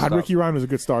 racing nonstop. God, Ricky Ryan was a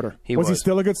good starter. Was he was.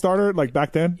 still a good starter, like,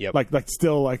 back then? Yep. Like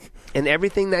still, like... And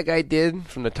everything that guy did,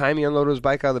 from the time he unloaded his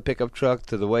bike out of the pickup truck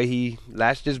to the way he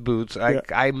latched his boots,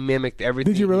 I mimicked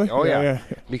everything. Did you really? Oh, yeah.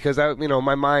 Because,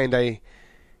 my mind,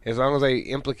 as long as I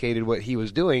implicated what he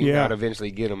was doing, I'd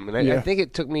eventually get him. And I think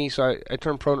it took me, so I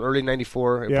turned pro in early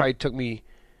 94. It probably took me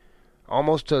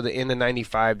almost to the end of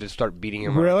 95 to start beating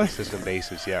him on a consistent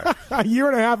basis, A year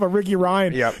and a half of Ricky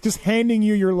Ryan just handing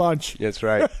you your lunch. That's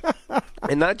right.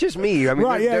 And not just me. I mean,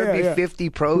 there'd be 50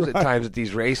 pros at times at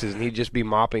these races, and he'd just be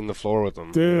mopping the floor with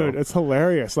them. Dude, it's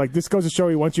hilarious. Like, this goes to show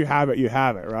you, once you have it,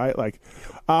 right? Like,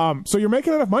 so you're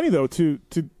making enough money, though, to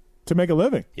make a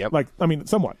living. Yep. Like, I mean,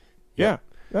 somewhat. Yep. Yeah.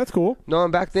 That's cool. No,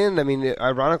 and back then, I mean,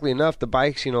 ironically enough, the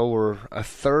bikes, were a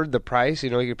third the price. You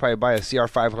could probably buy a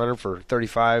CR500 for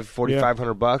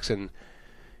 $4,500, and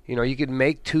you could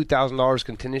make $2,000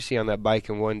 contingency on that bike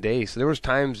in one day. So there was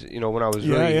times, when I was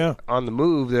really on the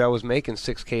move, that I was making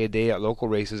 $6,000 a day at local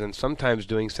races, and sometimes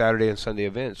doing Saturday and Sunday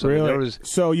events. So really?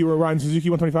 So you were riding Suzuki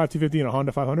 125, 250, and a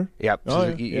Honda 500? Yep. Oh,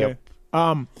 Suzuki. Yeah.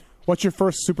 Yep. What's your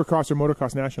first Supercross or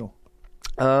motocross national?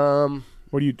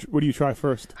 What do you try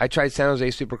first? I tried San Jose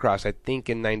Supercross, I think,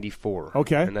 in 94.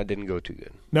 Okay. And that didn't go too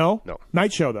good. No? No.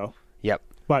 Night show, though. Yep.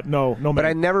 But no. But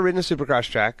I never ridden a Supercross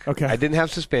track. Okay. I didn't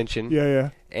have suspension.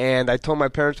 Yeah. And I told my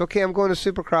parents, okay, I'm going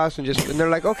to Supercross, and they're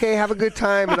like, okay, have a good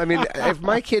time. And I mean, if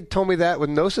my kid told me that with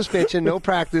no suspension, no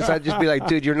practice, I'd just be like,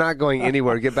 dude, you're not going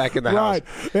anywhere. Get back in the house.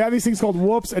 Right. They have these things called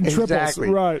whoops and triples.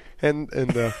 Exactly. Right. And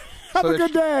have a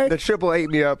good day. The triple ate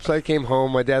me up, so I came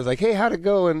home. My dad's like, hey, how'd it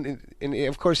go? And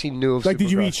of course he knew of Like, did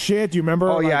you eat shit? Do you remember?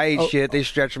 Oh, yeah, I ate shit. They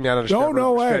stretched me out on a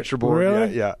stretcher board.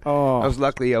 Really? Yeah. Oh. I was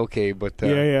luckily okay, but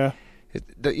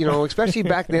especially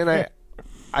back then,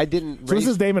 I didn't. So this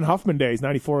is Damon Huffman days,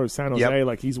 94 of San Jose. Yep.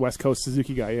 Like, he's West Coast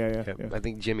Suzuki guy. Yeah. I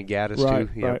think Jimmy Gaddis too.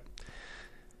 Yep. Right.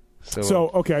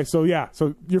 So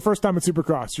your first time at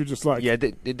Supercross, you're just like... Yeah,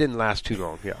 it didn't last too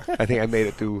long, I think I made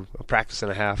it through a practice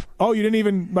and a half. Oh, you didn't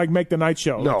even, like, make the night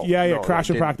show? No. Like, crash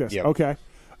and practice. Yep. Okay.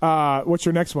 What's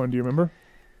your next one? Do you remember?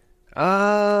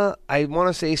 I want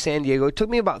to say San Diego. It took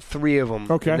me about 3 of them.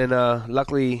 Okay. And then,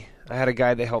 luckily, I had a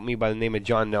guy that helped me by the name of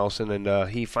John Nelson, and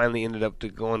he finally ended up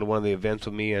going to one of the events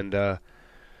with me, and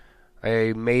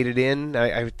I made it in.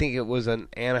 I think it was in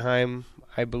Anaheim,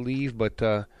 I believe,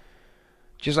 but...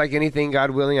 just like anything, God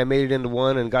willing, I made it into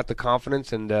one and got the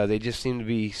confidence, and they just seemed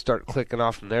to start clicking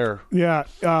off from there. Yeah.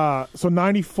 So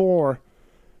 94,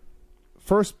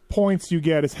 first points you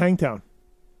get is Hangtown.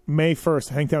 May 1st,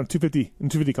 Hangtown 250 in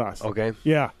 250 class. Okay.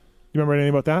 Yeah. You remember anything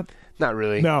about that? Not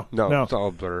really. No. It's all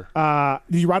a blur.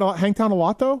 Did you ride Hangtown a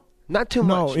lot, though? Not too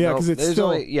much. No, yeah, because it's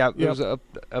still... it was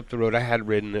up the road. I had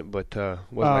ridden it, but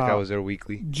wasn't like I was there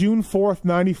weekly. June 4th,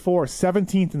 94,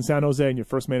 17th in San Jose in your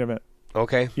first main event.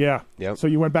 Okay. Yeah. Yep. So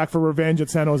you went back for revenge at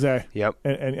San Jose. Yep.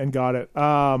 And got it.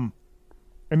 And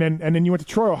then you went to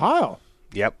Troy, Ohio.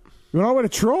 Yep. You went all the way to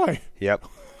Troy. Yep.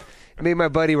 Me and my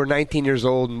buddy were 19 years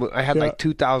old, and I had like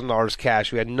 $2,000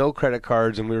 cash. We had no credit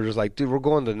cards, and we were just like, dude, we're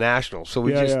going to Nationals. So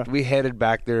we headed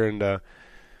back there, and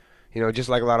just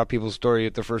like a lot of people's story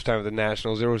at the first time at the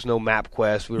Nationals, there was no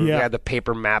MapQuest. We had the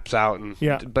paper maps out,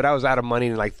 but I was out of money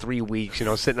in like 3 weeks,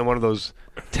 sitting in one of those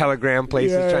telegram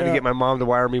places trying to get my mom to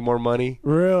wire me more money.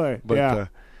 Really? But,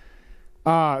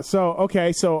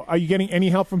 So are you getting any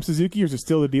help from Suzuki, or is it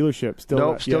still the dealership?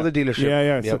 Still the dealership.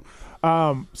 Yeah.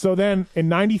 Yep. So then in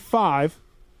 95,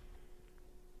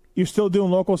 you're still doing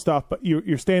local stuff, but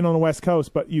you're staying on the West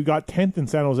Coast, but you got 10th in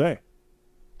San Jose.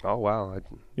 Oh, wow.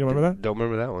 You remember that? Don't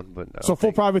remember that one. But so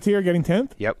full privateer getting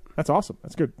 10th? Yep. That's awesome.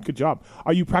 That's good. Good job.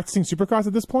 Are you practicing Supercross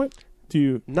at this point? Do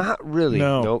you? Not really.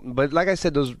 No. Nope. But like I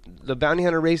said, the bounty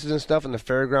hunter races and stuff and the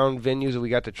fairground venues that we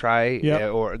got to try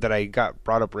or that I got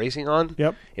brought up racing on,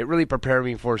 it really prepared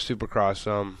me for Supercross.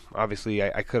 Obviously,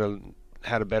 I could have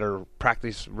had a better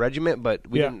practice regiment, but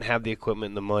we didn't have the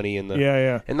equipment and the money and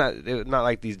and not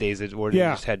like these days where they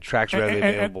just had tracks readily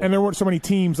available. And there weren't so many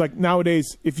teams like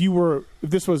nowadays. If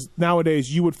this was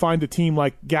nowadays, you would find a team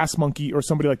like Gas Monkey or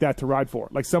somebody like that to ride for.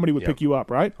 Like somebody would pick you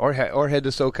up, right? Or head to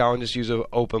SoCal and just use an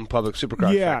open public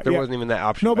Supercross track. There wasn't even that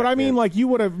option. No, but I mean, like you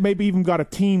would have maybe even got a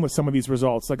team with some of these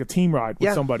results, like a team ride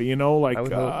with somebody, like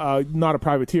not a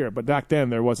privateer. But back then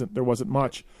there wasn't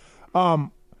much.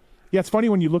 Yeah, it's funny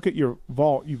when you look at your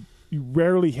vault, you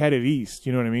rarely headed east,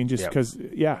 you know what I mean? Just because,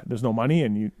 there's no money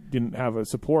and you didn't have a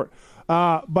support.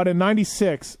 But in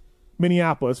 96,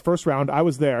 Minneapolis, first round, I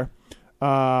was there,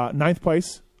 9th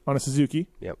place on a Suzuki.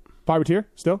 Yep. Privateer,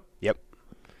 still? Yep.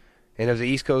 And it was the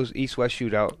East-West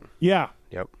shootout. Yeah.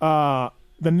 Yep.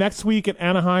 The next week at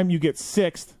Anaheim, you get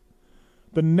 6th.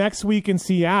 The next week in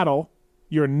Seattle,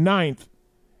 you're 9th.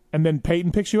 And then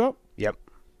Peyton picks you up? Yep.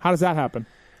 How does that happen?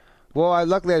 Well,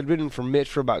 luckily I'd ridden for Mitch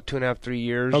for about 2.5, 3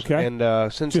 years. Okay.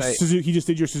 And since he just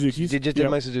did your Suzukis? Did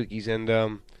my Suzukis. And,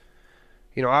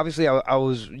 obviously I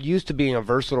was used to being a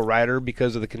versatile rider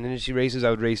because of the contingency races. I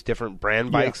would race different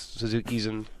brand bikes,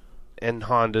 Suzukis and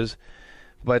Hondas.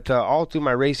 But all through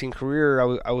my racing career,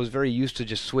 I was very used to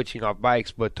just switching off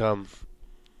bikes. But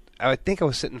I think I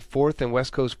was sitting 4th in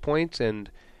West Coast points, and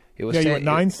it was... Yeah, you went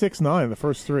 9.69 the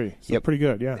first 3. So pretty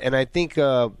good, yeah. And I think...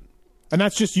 and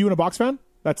that's just you and a box fan?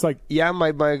 That's like... Yeah,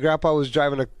 my grandpa was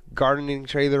driving a gardening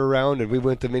trailer around, and we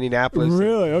went to Minneapolis.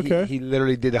 Really? Okay. He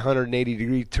literally did a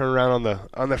 180-degree turnaround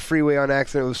on the freeway on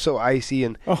accident. It was so icy.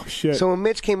 And oh, shit. So when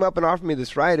Mitch came up and offered me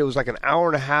this ride, it was like an hour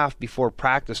and a half before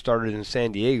practice started in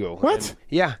San Diego. What? And,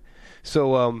 yeah.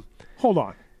 So... Hold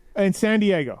on. In San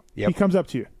Diego, he comes up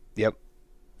to you. Yep.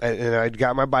 And I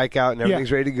got my bike out, and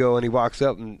everything's ready to go, and he walks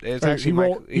up, and it's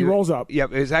actually he rolls up.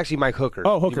 Yep, it's actually Mike Hooker.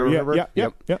 Oh, Hooker,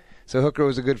 yep. So Hooker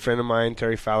was a good friend of mine,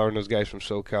 Terry Fowler and those guys from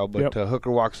SoCal. But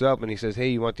Hooker walks up, and he says, hey,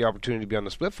 you want the opportunity to be on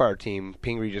the Splitfire team?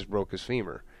 Pingree just broke his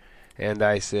femur. And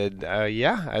I said,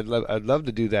 yeah, I'd love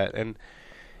to do that. And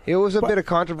it was a bit of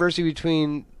controversy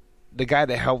between the guy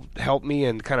that helped me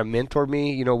and kind of mentored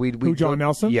me. John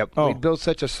Nelson? Yep. Oh. We built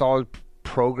such a solid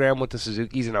program with the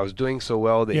Suzukis, and I was doing so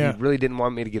well that he really didn't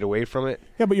want me to get away from it.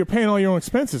 Yeah, but you're paying all your own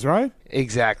expenses, right?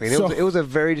 Exactly. And it was a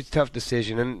very tough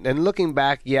decision. And looking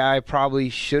back, I probably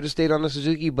should have stayed on the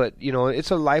Suzuki, but it's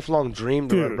a lifelong dream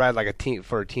to ride like a team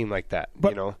for a team like that.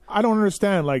 But I don't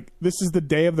understand. Like, this is the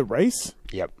day of the race.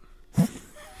 Yep.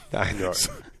 I know.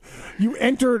 You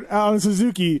entered on a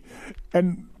Suzuki,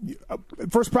 and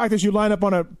first practice you line up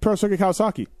on a Pro Circuit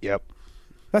Kawasaki. Yep.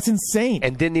 That's insane.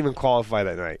 And didn't even qualify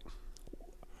that night.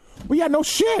 Well, yeah, no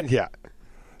shit. Yeah,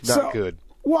 not good.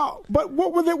 Well, but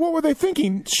what were they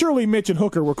thinking? Surely Mitch and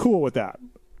Hooker were cool with that.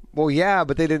 Well, yeah,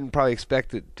 but they didn't probably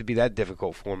expect it to be that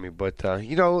difficult for me. But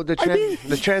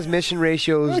the transmission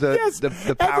ratios,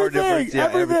 the power difference,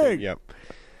 everything. Yep.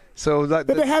 So did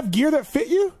they have gear that fit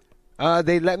you?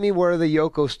 They let me wear the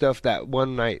Yoko stuff that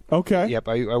one night. Okay. Yep,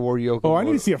 I wore Yoko. Oh, I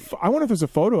need to see I wonder if there's a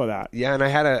photo of that. Yeah, and I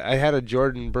had a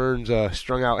Jordan Burns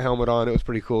strung out helmet on. It was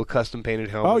pretty cool, custom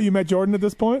painted helmet. Oh, you met Jordan at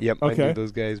this point? Yep, okay. I knew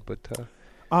those guys, but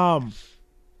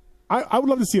I would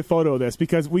love to see a photo of this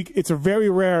because it's a very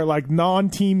rare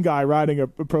non-team guy riding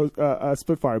a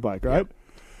Spitfire bike, right?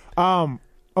 Yep.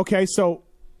 Okay, so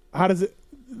how does it?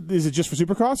 Is it just for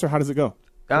Supercross or how does it go?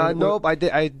 Nope.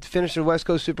 I finished the West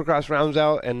Coast Supercross rounds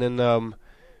out, and then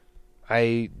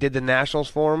I did the Nationals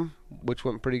for him, which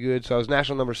went pretty good. So I was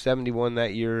national number 71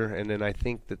 that year, and then I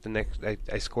think that the next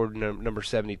I scored number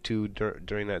 72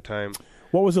 during that time.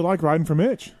 What was it like riding for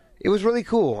Mitch? It was really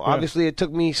cool. Yeah. Obviously, it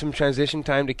took me some transition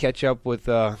time to catch up with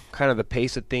kind of the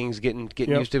pace of things, getting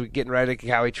used to getting right at the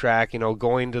Cowie track,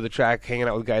 going to the track, hanging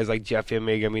out with guys like Jeff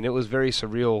Immig. I mean, it was very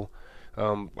surreal.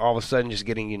 All of a sudden, just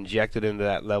getting injected into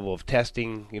that level of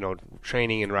testing,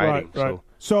 training and riding. Right.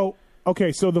 So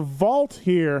the vault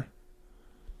here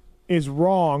is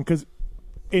wrong because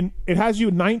it has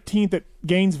you 19th at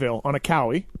Gainesville on a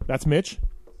Cowie. That's Mitch,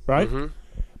 right? Mm-hmm.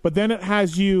 But then it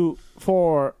has you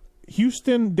for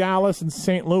Houston, Dallas, and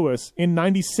St. Louis in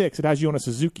 96. It has you on a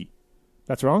Suzuki.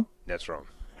 That's wrong? That's wrong.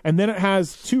 And then it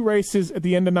has 2 races at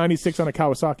the end of 96 on a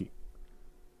Kawasaki.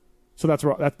 So that's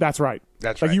right. That's right.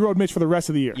 That's like right. You rode Mitch for the rest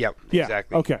of the year. Yep, yeah,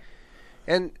 exactly. Okay.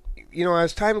 And,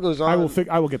 as time goes on...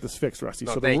 I will get this fixed, Rusty,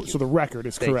 No, so thank you. the record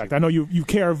is Thank correct. you. I know you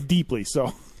care deeply,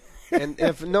 so... And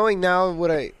if knowing now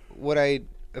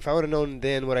if I would have known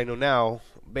then what I know now,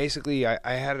 basically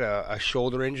I had a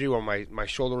shoulder injury where my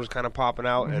shoulder was kind of popping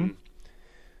out, and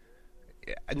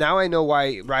now I know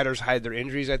why riders hide their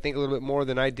injuries, I think, a little bit more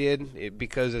than I did,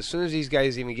 because as soon as these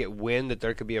guys even get wind that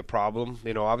there could be a problem,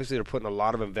 obviously they're putting a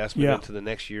lot of investment into the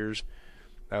next years.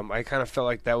 I kind of felt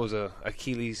like that was a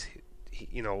Achilles,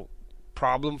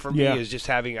 problem for me, is just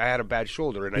I had a bad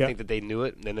shoulder, and I think that they knew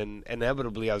it, and then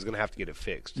inevitably I was going to have to get it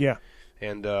fixed. Yeah.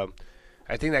 And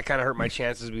I think that kind of hurt my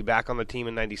chances to be back on the team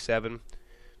in '97.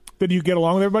 Did you get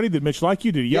along with everybody? Did Mitch like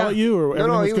you? Did he yell at you? Or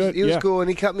No, was good? He was cool, and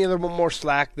he cut me a little bit more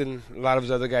slack than a lot of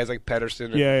his other guys like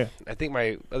Pedersen. Yeah. I think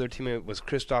my other teammate was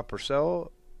Christophe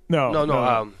Purcell.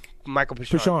 No. Michael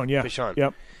Pichon. Pichon.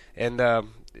 Yep. And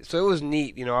so it was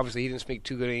neat. Obviously he didn't speak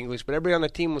too good English, but everybody on the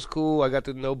team was cool. I got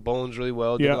to know Bones really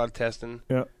well. Did a lot of testing.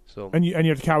 Yeah. So and you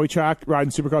had Cowie track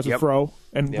riding Supercross with Fro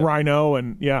and Rhino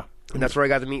and And that's where I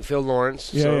got to meet Phil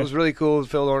Lawrence. Yeah, so it was really cool.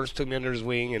 Phil Lawrence took me under his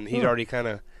wing, and he'd already kind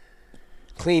of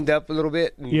cleaned up a little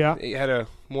bit. And he had a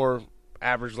more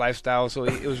average lifestyle, so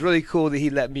it was really cool that he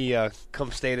let me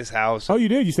come stay at his house. Oh, you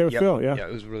did? You stayed with Phil? Yeah. Yeah,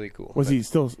 it was really cool. Was he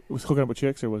still hooking up with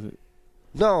chicks, or was it?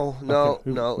 No. Okay.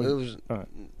 It was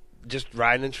just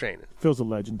riding and training. Phil's a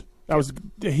legend. That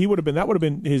would have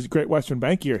been his Great Western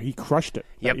Bank year. He crushed it.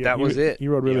 Yep, that was it. He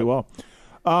rode really well.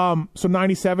 So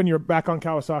 97, you're back on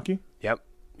Kawasaki. Yep.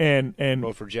 And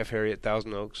rode for Jeff Harry at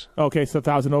Thousand Oaks. Okay, so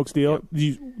Thousand Oaks deal.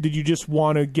 Yep. Did you just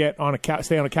want to get on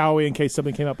stay on a Cowie in case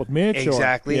something came up with Mitch?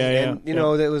 Exactly. And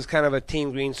that was kind of a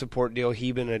Team Green support deal.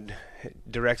 Heben had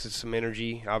directed some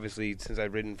energy. Obviously, since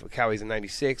I'd ridden for Cowies in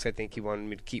 '96, I think he wanted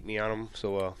me to keep me on him.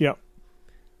 So yeah.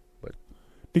 But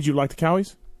did you like the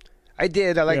Cowies? I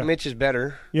did. I like Mitch's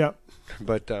better. Yeah.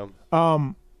 But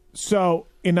so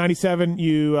in '97,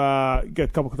 you get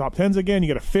a couple of top tens again. You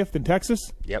get a 5th in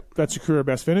Texas. Yep. That's your career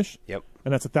best finish. Yep.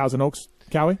 And that's a Thousand Oaks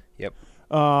Cowie. Yep.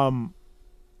 And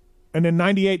then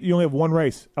 '98, you only have one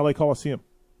race, LA Coliseum,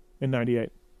 in '98.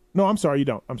 No, I'm sorry, you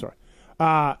don't. I'm sorry.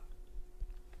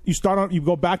 You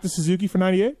go back to Suzuki for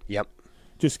 '98. Yep.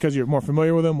 Just because you're more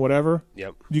familiar with them, whatever.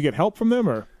 Yep. Do you get help from them,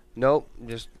 or? Nope.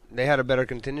 Just they had a better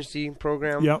contingency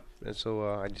program. Yep. And so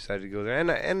I decided to go there.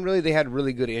 And really, they had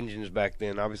really good engines back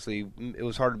then. Obviously, it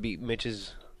was hard to beat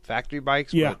Mitch's factory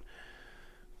bikes. Yeah.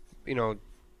 But,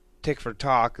 tick for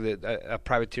talk that a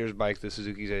privateer's bike, the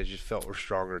Suzuki's I just felt were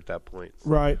stronger at that point.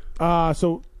 Right.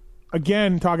 So,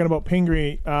 again, talking about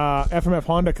Pingree, FMF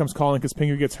Honda comes calling because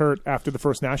Pingree gets hurt after the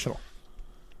first national.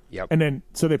 Yep. And then,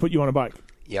 so they put you on a bike.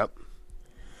 Yep.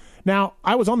 Now,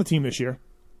 I was on the team this year,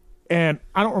 and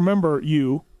I don't remember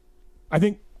you. I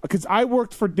think, because I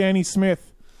worked for Danny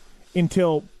Smith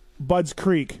until Budds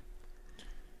Creek,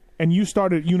 and you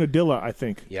started Unadilla, I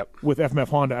think, with FMF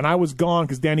Honda. And I was gone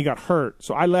because Danny got hurt.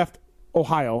 So I left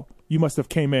Ohio. You must have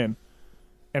came in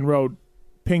and rode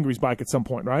Pingree's bike at some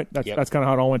point, right? That's kind of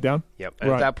how it all went down? Yep.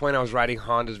 And at that point, I was riding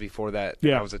Hondas before that.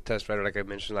 Yeah. I was a test rider, like I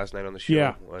mentioned last night on the show.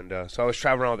 Yeah. And so I was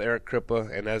traveling around with Eric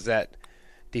Krippa, and as that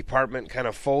department kind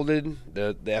of folded,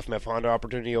 the FMF Honda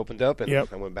opportunity opened up, and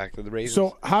I went back to the races.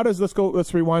 So how does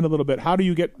let's rewind a little bit. How do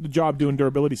you get the job doing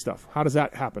durability stuff? How does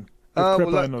that happen with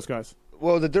Krippa and those guys?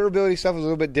 Well, the durability stuff was a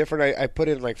little bit different. I put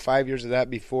in like 5 years of that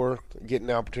before getting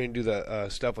the opportunity to do the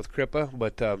stuff with Krippa.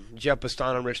 But Jeff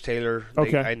Pastano and Rich Taylor,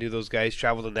 I knew those guys,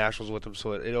 traveled to nationals with them,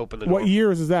 so it opened the door. What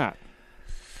years is that?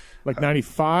 Like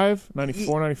 95,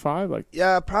 94, 95? Like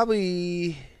yeah,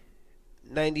 probably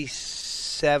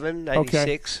 97, 96.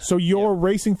 Okay. So you're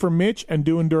racing for Mitch and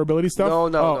doing durability stuff? No,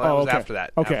 it was after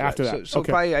that. Okay, after that. So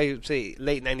probably I would say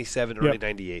late 97, early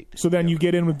 98. So then you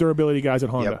get in with durability guys at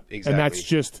Honda. Yep, exactly. And that's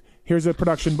just here's a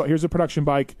production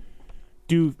bike.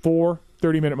 Do 4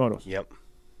 30-minute motos. Yep.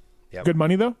 Good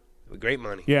money though? Great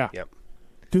money. Yeah. Yep.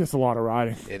 Dude, that's a lot of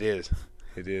riding. It is.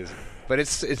 But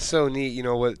it's so neat,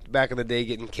 what back in the day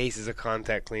getting cases of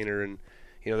contact cleaner, and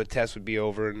the test would be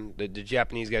over, and the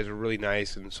Japanese guys were really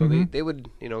nice, and so they would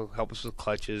help us with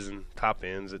clutches and top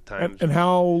ends at times. And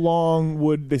how long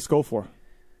would this go for?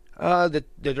 The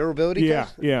durability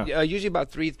test? Yeah. Usually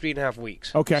about 3.5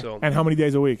 weeks. Okay. So, and how many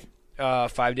days a week?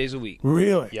 5 days a week.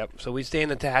 Really? Yep. So we'd stay in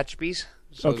the Tehachapi's.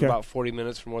 So it was about 40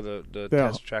 minutes from where the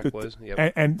test track was.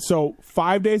 Yep. And so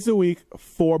 5 days a week,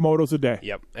 4 motos a day.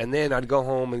 Yep. And then I'd go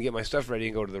home and get my stuff ready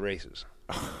and go to the races.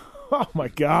 Oh, my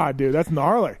God, dude. That's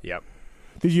gnarly. Yep.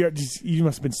 You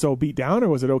must have been so beat down, or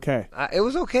was it okay? It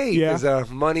was okay because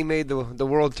money made the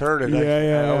world turn, and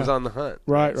I was on the hunt.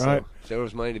 Right. So if there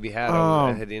was money to be had,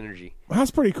 I had the energy.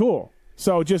 That's pretty cool.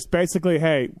 So just basically,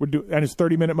 hey, and it's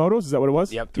 30-minute motos. Is that what it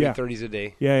was? Yep, 3:30s a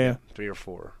day. Yeah. 3 or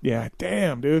 4. Yeah,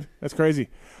 damn, dude, that's crazy.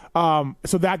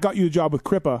 So that got you a job with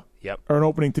Crippa. Yep. Or an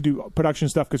opening to do production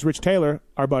stuff because Rich Taylor,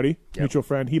 our buddy, mutual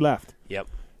friend, he left. Yep.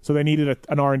 So they needed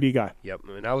an R&D guy. Yep.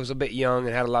 I mean, I was a bit young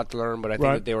and had a lot to learn, but I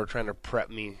think that they were trying to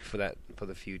prep me for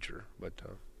the future. But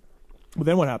well,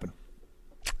 then what happened?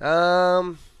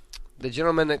 The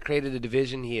gentleman that created the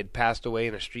division, he had passed away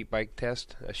in a street bike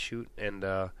test, a shoot, and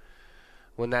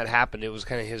when that happened, it was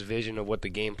kind of his vision of what the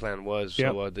game plan was.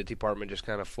 Yep. So the department just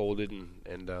kind of folded,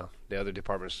 and the other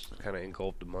departments kind of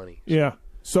engulfed the money. Yeah.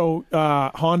 So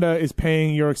Honda is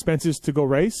paying your expenses to go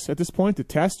race at this point, to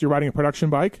test? You're riding a production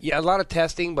bike? Yeah, a lot of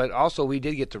testing, but also we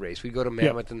did get to race. We go to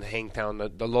Mammoth and Hangtown,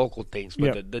 the local things.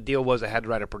 But the deal was I had to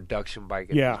ride a production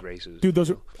bike at these races.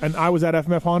 Dude, and I was at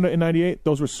FMF Honda in 98.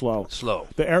 Those were slow.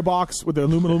 The airbox with the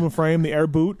aluminum frame, the air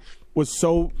boot, was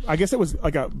so, I guess it was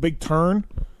like a big turn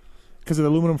because of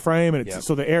the aluminum frame. And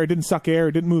so the air, it didn't suck air,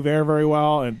 it didn't move air very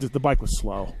well, and just, the bike was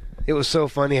slow. It was so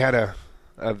funny. Had a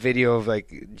video of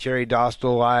like Jerry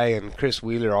Dostal, I, and Chris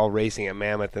Wheeler all racing at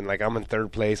Mammoth, and like I'm in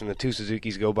third place, and the 2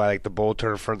 Suzukis go by like the bull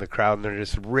turn in front of the crowd, and they're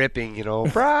just ripping,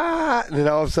 brah! And then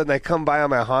all of a sudden I come by on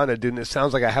my Honda, dude, and it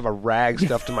sounds like I have a rag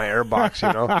stuffed in my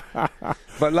airbox,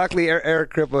 But luckily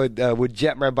Eric Crippa would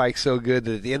jet my bike so good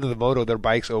that at the end of the moto their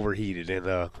bikes overheated, and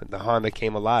the Honda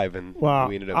came alive, and we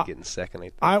ended up getting second.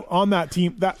 I think. On that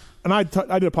team, I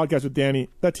did a podcast with Danny.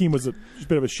 That team was a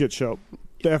bit of a shit show,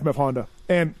 the FMF Honda,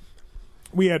 and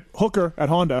we had Hooker at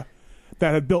Honda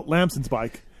that had built Lamson's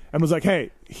bike and was like,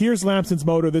 hey, here's Lamson's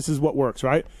motor. This is what works,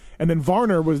 right? And then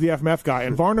Varner was the FMF guy,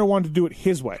 and Varner wanted to do it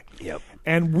his way. Yep.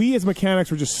 And we as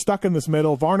mechanics were just stuck in this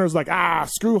middle. Varner's like,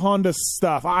 screw Honda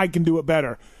stuff. I can do it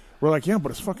better. We're like, yeah,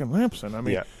 but it's fucking Lamson. I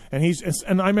mean,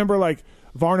 and I remember like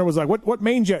Varner was like, what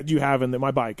main jet do you have in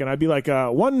my bike? And I'd be like,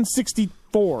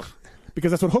 164,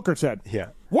 because that's what Hooker said.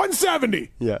 Yeah.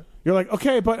 170. Yeah. You're like,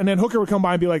 okay, and then Hooker would come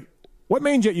by and be like, what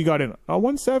main jet you got in?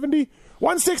 170?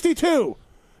 162.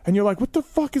 And you're like, what the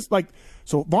fuck is, like,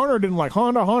 so Varner didn't like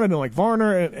Honda didn't like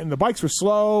Varner, and the bikes were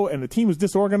slow, and the team was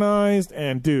disorganized,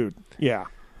 and dude, yeah.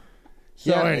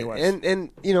 So anyways. And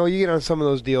you get on some of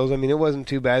those deals. I mean, it wasn't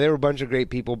too bad. There were a bunch of great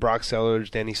people, Brock Sellers,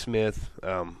 Danny Smith.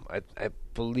 I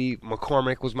believe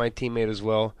McCormick was my teammate as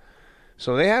well.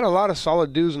 So they had a lot of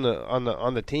solid dudes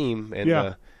on the team, and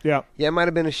it might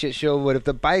have been a shit show, but if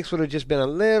the bikes would have just been a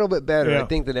little bit better, I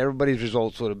think that everybody's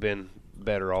results would have been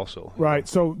better also. Right.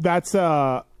 So that's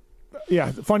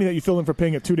funny that you filled in for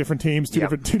Ping at 2 different teams, two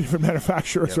different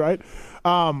manufacturers, right?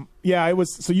 It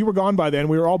was. So you were gone by then.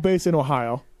 We were all based in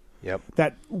Ohio. Yep.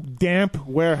 That damp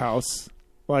warehouse,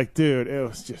 like, dude, it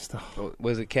was just.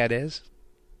 Was it Cadiz?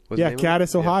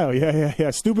 Cadiz, Ohio.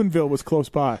 Yeah. Steubenville was close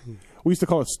by. We used to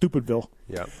call it Stupidville.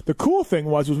 Yeah. The cool thing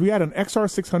was we had an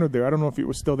XR600 there. I don't know if it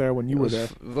was still there when you were there.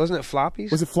 Wasn't it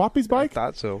Floppy's? Was it Floppy's bike? I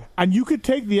thought so. And you could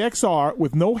take the XR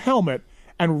with no helmet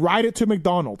and ride it to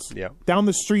McDonald's. Yeah. Down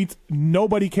the street,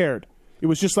 nobody cared. It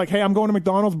was just like, hey, I'm going to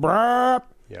McDonald's. Brrr.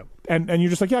 Yep. And you're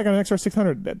just like, yeah, I got an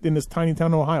XR600 in this tiny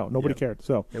town in Ohio. Nobody cared.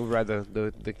 So. And we ride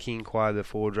the King quad, the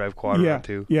 4-wheel-drive quad around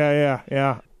too. Yeah.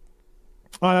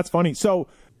 Oh, that's funny. So.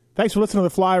 Thanks for listening to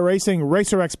the Fly Racing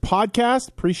Racer X podcast.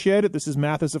 Appreciate it. This is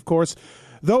Mathis, of course.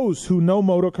 Those who know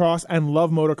motocross and love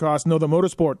motocross know that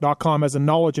motorsport.com has the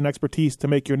knowledge and expertise to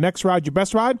make your next ride your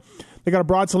best ride. They got a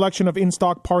broad selection of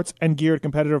in-stock parts and gear at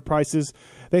competitive prices.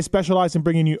 They specialize in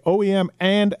bringing you OEM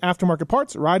and aftermarket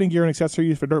parts, riding gear and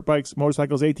accessories for dirt bikes,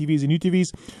 motorcycles, ATVs, and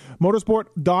UTVs.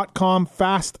 Motorsport.com,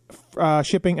 fast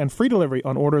shipping and free delivery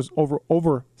on orders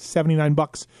over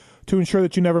 $79 to ensure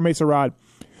that you never miss a ride.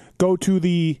 Go to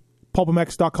the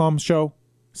pulpmx.com show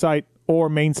site or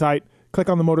main site. Click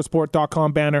on the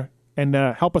motorsport.com banner and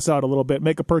help us out a little bit.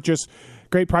 Make a purchase.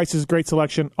 Great prices, great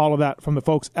selection, all of that from the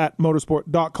folks at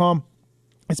motorsport.com.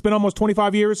 It's been almost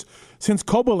 25 years since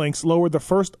Cobolinks lowered the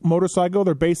first motorcycle.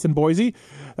 They're based in Boise.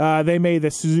 They made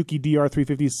the Suzuki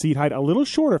DR350 seat height a little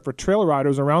shorter for trail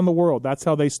riders around the world. That's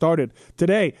how they started.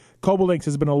 Today, Cobolinks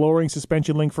has been a lowering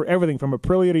suspension link for everything from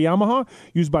Aprilia to Yamaha,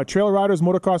 used by trail riders,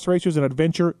 motocross racers, and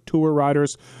adventure tour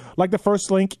riders. Like the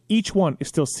first link, each one is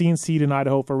still CNC'd in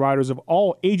Idaho for riders of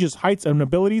all ages, heights, and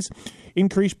abilities.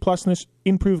 Increase plusness,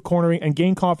 improve cornering, and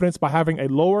gain confidence by having a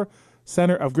lower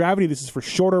center of gravity. This is for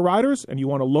shorter riders, and you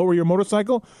want to lower your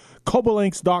motorcycle.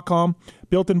 Cobolinks.com,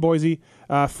 built in Boise.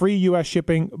 Free U.S.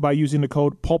 shipping by using the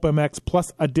code PulpMX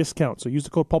plus a discount. So use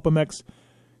the code PulpMX,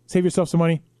 save yourself some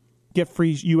money, get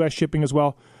free U.S. shipping as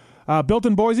well. Built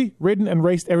in Boise, ridden and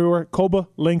raced everywhere.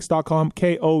 KoubaLinks.com,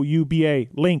 KOUBA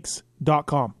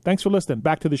links.com. Thanks for listening.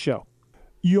 Back to the show.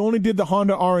 You only did the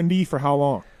Honda R&D for how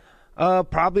long?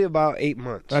 Probably about 8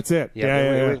 months. That's it. Yeah,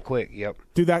 it went quick. Yep.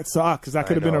 Dude, that sucks because that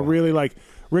could have been a really like.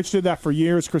 Rich did that for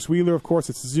years. Chris Wheeler, of course,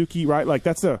 at Suzuki, right? Like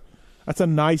that's a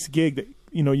nice gig that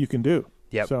you can do.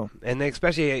 Yep. So, and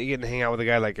especially getting to hang out with a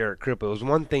guy like Eric Kripa. It was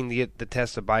one thing to get to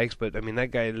test the bikes, but I mean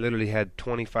that guy literally had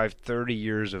 25, 30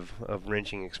 years of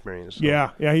wrenching experience. So.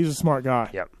 Yeah, he's a smart guy.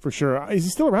 Yep. For sure. Is he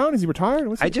still around? Is he retired?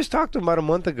 I just talked to him about a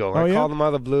month ago. Oh, I called him out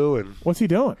of the blue, and what's he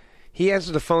doing? He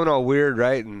answered the phone all weird,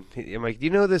 right? And I'm like, "Do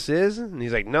you know who this is?" And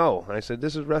he's like, "No." And I said,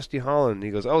 "This is Rusty Holland." And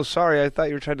he goes, "Oh, sorry, I thought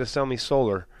you were trying to sell me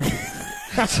solar."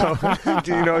 So,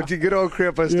 to good old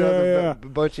Kripa still has a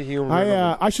bunch of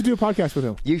humor. I should do a podcast with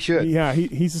him. You should. Yeah,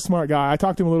 he's a smart guy. I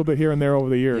talked to him a little bit here and there over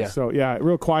the years. Yeah. So, yeah,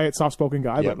 real quiet, soft-spoken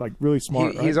guy, but like really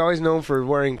smart. He's always known for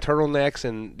wearing turtlenecks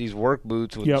and these work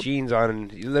boots with jeans on.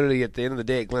 And literally at the end of the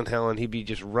day at Glen Helen, he'd be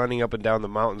just running up and down the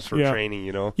mountains for training,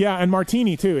 Yeah, and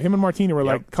Martini, too. Him and Martini were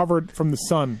like covered from the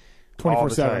sun.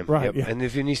 24/7, right? Yep. Yeah. And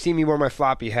if you see me wear my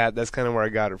floppy hat, that's kind of where I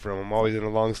got it from. I'm always in a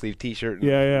long sleeve T-shirt.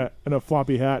 And a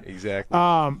floppy hat. Exactly.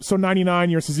 So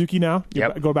 99, you're Suzuki now.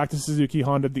 Yep. Go back to Suzuki.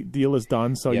 Honda deal is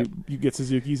done. So you get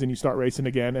Suzukis and you start racing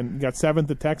again. And you got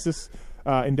 7th at Texas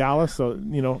in Dallas. So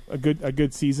a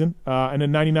good season. And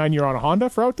in 99, you're on a Honda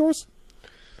for outdoors.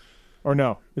 Or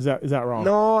no? Is that wrong?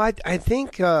 No, I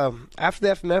think after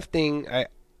the FMF thing,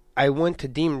 I went to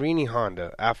DeMarini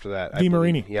Honda after that.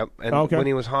 DeMarini. Yep. And when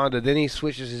he was Honda, then he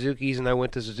switched to Suzuki's, and I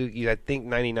went to Suzuki's, I think,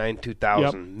 99,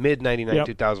 2000. Mid-99,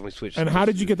 2000, we switched. And how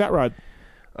did you get that ride?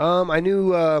 I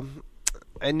knew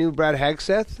Brad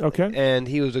Hagseth. Okay. And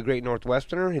he was a great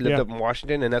Northwesterner. He lived up in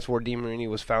Washington, and that's where DeMarini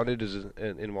was founded,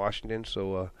 in Washington.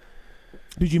 So.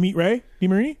 Did you meet Ray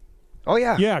DeMarini? Oh,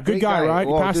 yeah. Yeah, good guy, right?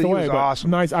 Well, he passed away. He was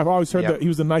awesome. Nice. I've always heard that he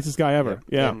was the nicest guy ever.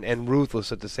 Yeah. And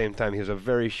ruthless at the same time. He was a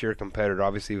very sheer competitor.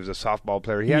 Obviously, he was a softball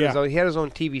player. He had his own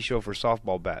TV show for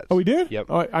softball bats. Oh, he did? Yep.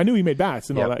 Oh, I knew he made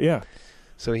bats and all that, yeah.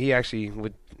 So he actually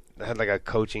had like a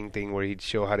coaching thing where he'd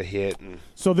show how to hit. And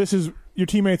so this is, your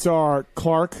teammates are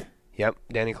Clark. Yep,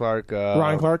 Danny Clark.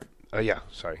 Ryan Clark.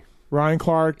 Ryan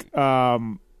Clark.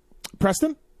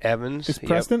 Preston? Evans. Is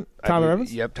Preston? Tyler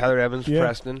Evans? Yep, Tyler Evans,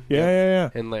 Preston. Yeah.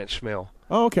 And Lance Schmale.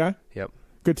 Oh, okay. Yep.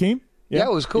 Good team? Yeah,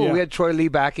 it was cool. We had Troy Lee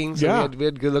backing, so we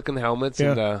had good-looking helmets.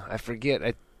 Yeah. And I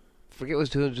forget who was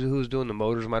doing the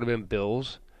motors. Might have been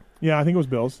Bills. Yeah, I think it was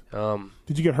Bills.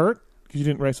 Did you get hurt? Because you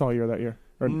didn't race all year that year.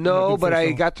 No, but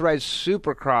I got to ride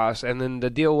Supercross, and then the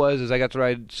deal was I got to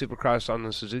ride Supercross on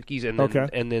the Suzuki's, and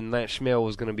then Lance Schmale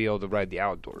was going to be able to ride the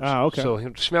outdoors. Ah, okay. So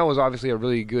Schmale was obviously a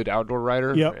really good outdoor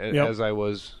rider, as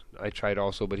I tried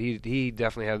also, but he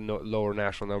definitely had lower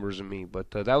national numbers than me.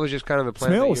 But that was just kind of the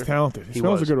plan. Schmale was talented.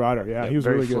 Schmale was a good rider. Yeah, he was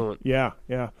very really fluent. Good.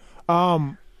 Yeah.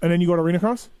 And then you go to Arena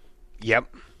Cross?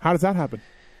 Yep. How does that happen?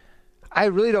 I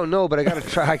really don't know, but I got to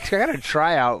try. I got to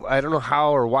try out. I don't know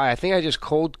how or why. I think I just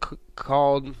called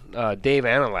Dave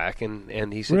Anilak,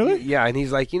 and he said, "Really? Yeah." And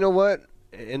he's like, "You know what?"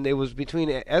 And it was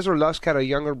between Ezra Lusk had a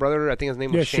younger brother. I think his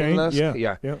name was Shane Lusk.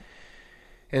 Yeah.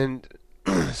 And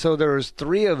so there was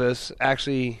 3 of us,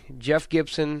 actually, Jeff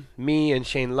Gibson, me, and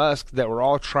Shane Lusk, that were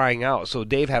all trying out. So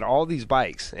Dave had all these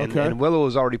bikes, and Willow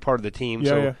was already part of the team.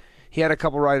 He had a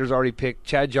couple riders already picked,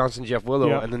 Chad Johnson, Jeff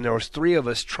Willow, and then there was 3 of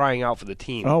us trying out for the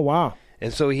team. Oh, wow.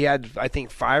 And so he had, I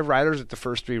think, 5 riders at the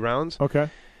first 3 rounds. Okay.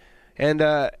 And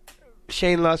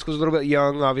Shane Lusk was a little bit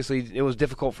young. Obviously, it was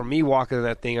difficult for me walking in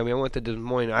that thing. I mean, I went to Des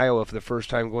Moines, Iowa for the first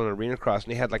time going to Arena Cross,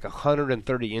 and they had like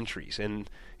 130 entries. And,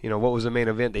 what was the main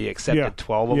event? They accepted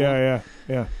 12 of them.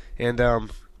 Yeah.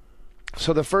 And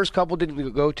so the first couple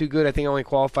didn't go too good. I think I only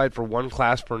qualified for 1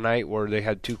 class per night, where they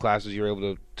had 2 classes you were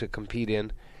able to compete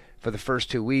in for the first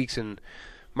 2 weeks. And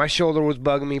my shoulder was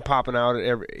bugging me, popping out at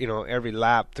every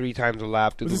lap, 3 times a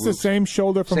lap. Was this the same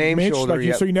shoulder from Mitch?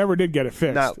 Shoulder, so you never did get it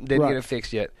fixed? No, didn't get it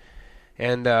fixed yet.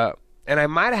 And I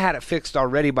might have had it fixed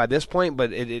already by this point,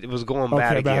 but it was going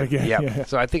bad again. Yeah.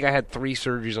 So I think I had 3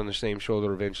 surgeries on the same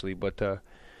shoulder eventually. But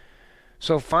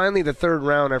so finally, the 3rd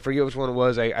round, I forget which one it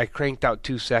was, I cranked out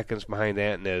 2 seconds behind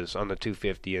Antonez on the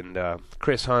 250. And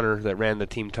Chris Hunter, that ran the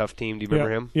Team Tough team, do you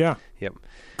remember him? Yeah. Yep.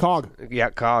 Cog.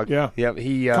 Yeah, Cog. Yeah.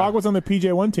 Yep. Cog was on the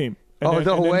PJ1 team. And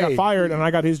no way. Then got fired, and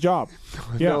I got his job.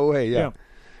 No way, yeah.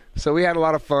 So we had a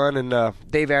lot of fun, and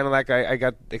Dave Anilak, I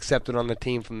got accepted on the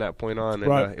team from that point on.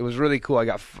 And it was really cool. I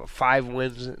got 5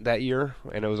 wins that year,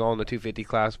 and it was all in the 250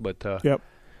 class. But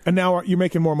and now you're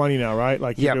making more money now, right?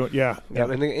 Like you're doing,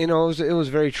 And it was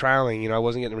very trialing. I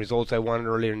wasn't getting the results I wanted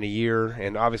earlier in the year,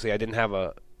 and obviously I didn't have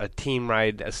a a team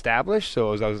ride established, so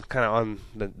I was kind of on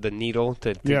the needle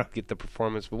to get the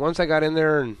performance. But once I got in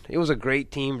there, and it was a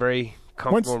great team, very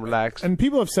comfortable and relaxed. And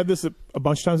people have said this a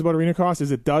bunch of times about Arena Cross,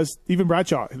 is it does, even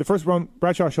Bradshaw, the first run,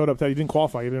 Bradshaw showed up that he didn't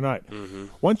qualify either night. Mm-hmm.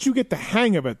 Once you get the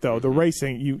hang of it, though, the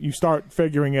racing, you start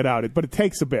figuring it out. But it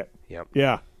takes a bit. Yep.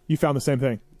 Yeah. You found the same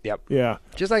thing. Yep. Yeah.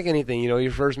 Just like anything,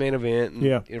 your first main event,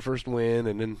 and your first win,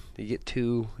 and then you get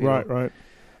two. Right.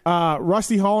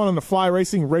 Rusty Holland on the Fly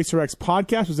Racing Racer X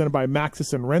podcast, presented by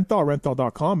Maxxis and Renthal,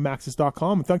 renthal.com,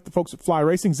 maxxis.com. And thank the folks at Fly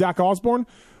Racing. Zach Osborne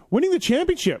winning the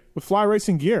championship with Fly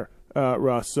Racing gear,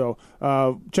 Russ. So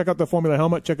check out the Formula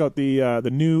helmet. Check out the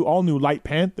all new light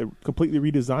pant. They're completely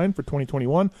redesigned for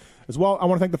 2021. As well, I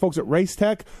want to thank the folks at Race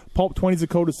Tech. Pulp 20 is the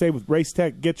code to save with Race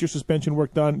Tech. Get your suspension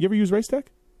work done. You ever use Race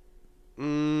Tech?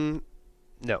 No.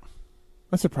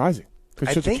 That's surprising.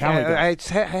 I think I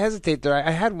hesitate there.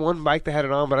 I had one bike that had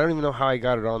it on, but I don't even know how I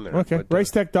got it on there. Okay.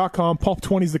 Racetech.com. Pulp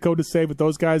 20 is the code to save with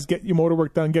those guys. Get your motor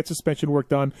work done. Get suspension work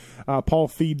done. Paul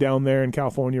Feed down there in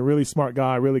California. Really smart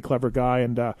guy. Really clever guy.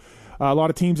 And a lot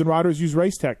of teams and riders use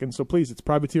Racetech. And so please, it's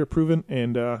privateer proven.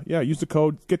 And use the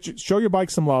code. Show your bike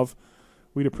some love.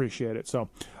 We'd appreciate it. So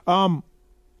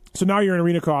now you're in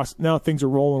Arena Cross. Now things are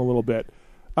rolling a little bit.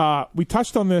 We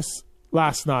touched on this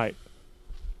last night.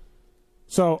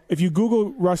 So if you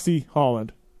Google Rusty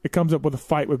Holland, it comes up with a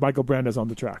fight with Michael Brandes on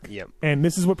the track. Yep. And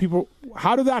this is what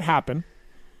how did that happen?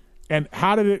 And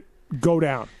how did it go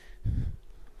down?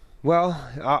 Well,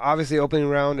 obviously opening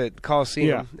round at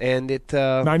Coliseum. Yeah. And it...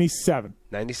 97.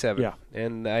 97. Yeah.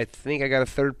 And I think I got a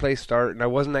third place start, and I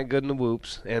wasn't that good in the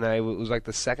whoops. And it was like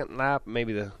the second lap,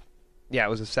 it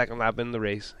was the second lap in the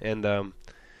race. And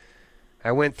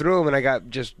I went through them, and I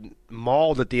got just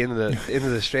mauled at the end of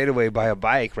the straightaway by a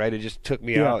bike. Right, it just took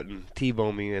me out and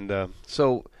T-boned me, and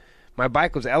so my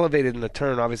bike was elevated in the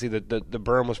turn. Obviously, the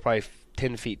berm was probably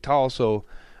 10 feet tall, so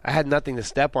I had nothing to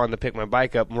step on to pick my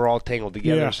bike up, and we're all tangled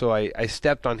together. Yeah. So I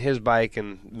stepped on his bike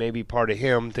and maybe part of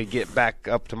him to get back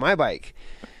up to my bike.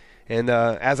 And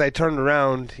as I turned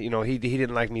around, he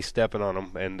didn't like me stepping on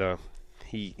him, and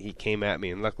he came at me,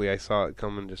 and luckily I saw it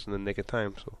coming just in the nick of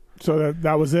time. So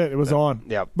that was it. It was on.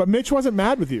 Yeah. But Mitch wasn't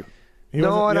mad with you.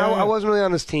 I wasn't really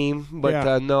on his team,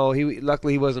 but no,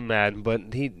 luckily he wasn't mad.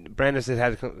 But Brandes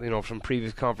had from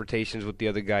previous confrontations with the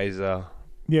other guys on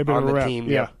the team.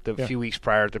 The few weeks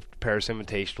prior to the Paris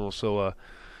Invitational, so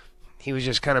he was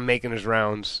just kind of making his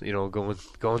rounds,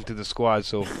 going through the squad.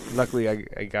 So luckily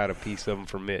I got a piece of him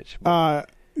from Mitch.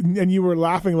 And you were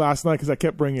laughing last night because I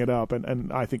kept bringing it up,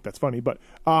 and I think that's funny. But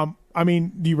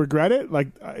do you regret it? Like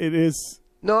it is.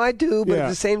 No, I do, but at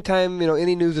the same time,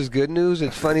 any news is good news.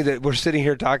 It's funny that we're sitting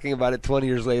here talking about it 20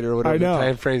 years later, or whatever the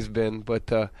time frame's been.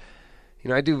 But,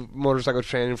 I do motorcycle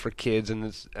training for kids,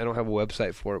 and I don't have a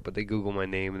website for it, but they Google my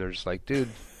name, and they're just like, dude,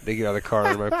 they get out of the car,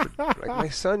 and my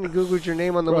son, you Googled your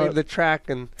name on the way to the track.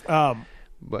 And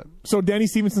So Danny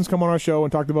Stevenson's come on our show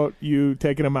and talked about you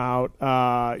taking him out.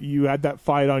 You had that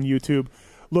fight on YouTube.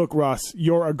 Look, Russ,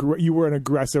 you were an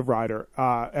aggressive rider.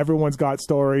 Everyone's got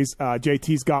stories.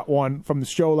 JT's got one from the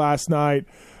show last night.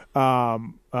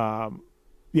 Everyone's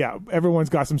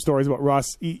got some stories about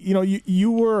Russ.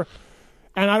 You were,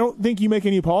 and I don't think you make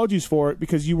any apologies for it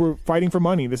because you were fighting for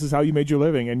money. This is how you made your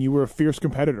living, and you were a fierce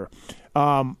competitor.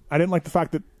 I didn't like the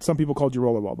fact that some people called you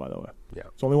rollerball, by the way. Yeah.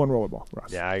 It's only one rollerball,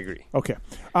 Russ. Yeah, I agree. Okay.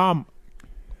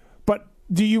 But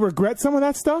do you regret some of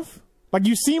that stuff? Like,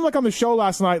 you seemed like on the show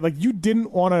last night, like you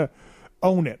didn't want to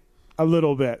own it a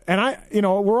little bit. And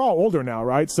we're all older now,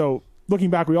 right? So looking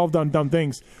back, we all have done dumb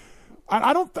things.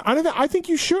 I think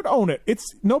you should own it.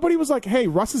 Nobody was like, hey,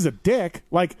 Russ is a dick.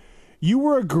 Like, you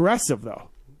were aggressive though.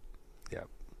 Yeah.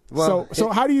 Well, so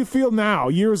how do you feel now,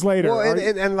 years later? Well,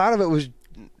 and a lot of it was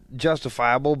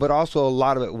justifiable, but also a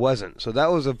lot of it wasn't. So that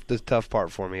was the tough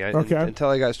part for me. Until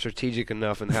I got strategic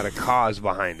enough and had a cause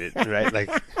behind it, right? Like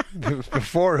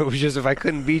before, it was just if I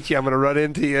couldn't beat you, I'm going to run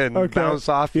into you and bounce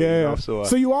off you. Yeah.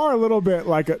 So you are a little bit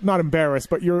like not embarrassed,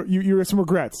 but you're some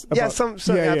regrets.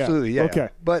 Absolutely. Yeah. Okay.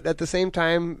 But at the same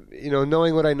time,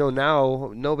 knowing what I know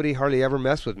now, nobody hardly ever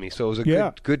messed with me. So it was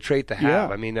a good trait to have.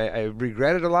 Yeah. I mean, I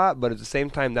regret it a lot, but at the same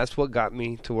time, that's what got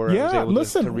me to where I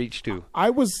was able to reach to.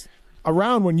 I was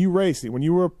around when you raced, when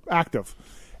you were active,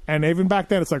 and even back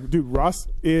then, it's like, dude, Russ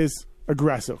is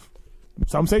aggressive.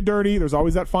 Some say dirty. There's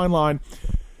always that fine line,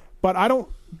 but I don't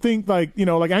think like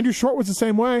Andrew Short was the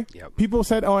same way. Yep. People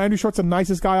said, "Oh, Andrew Short's the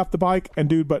nicest guy off the bike,"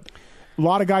 but a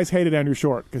lot of guys hated Andrew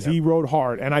Short because he rode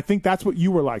hard, and I think that's what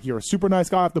you were like. You're a super nice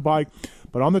guy off the bike,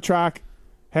 but on the track,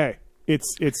 hey,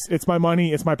 it's my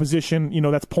money, it's my position.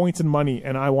 That's points and money,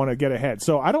 and I want to get ahead.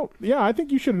 So I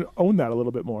think you should own that a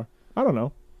little bit more. I don't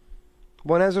know.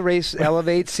 When as a race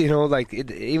elevates, like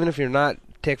even if you're not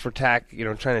tick for tack,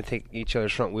 trying to take each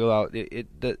other's front wheel out,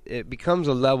 it becomes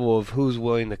a level of who's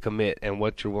willing to commit and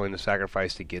what you're willing to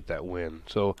sacrifice to get that win.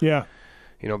 So yeah.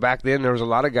 Back then there was a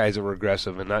lot of guys that were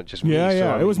aggressive and not just me. Yeah, so,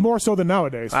 yeah. It was more so than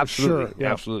nowadays. Absolutely, for sure.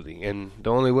 Yeah. absolutely. And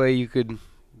the only way you could,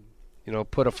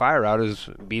 put a fire out is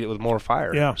beat it with more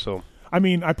fire. Yeah. So. I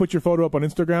mean, I put your photo up on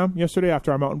Instagram yesterday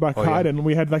after our mountain bike ride, yeah. and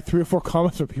we had like 3 or 4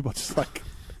 comments from people just like,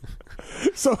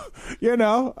 so,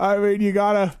 I mean, you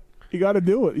gotta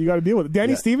do it. You gotta deal with it.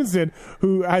 Danny Stevenson,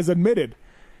 who has admitted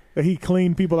that he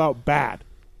cleaned people out bad,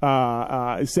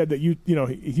 said that you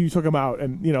took him out,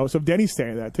 and so Denny's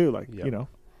saying that too, like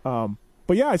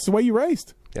but yeah, it's the way you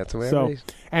raced. That's the way I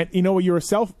raced. And you're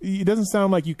it doesn't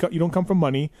sound like you don't come from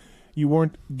money. You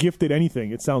weren't gifted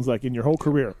anything. It sounds like in your whole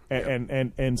career,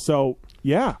 and so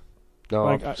yeah. No,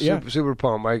 like, I'm super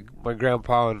pumped. My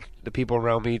grandpa and the people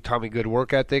around me taught me good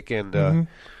work ethic, and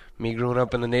me growing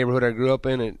up in the neighborhood I grew up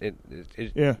in,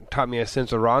 it taught me a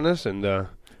sense of rawness and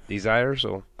desire.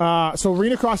 So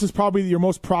Arena Cross is probably your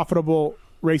most profitable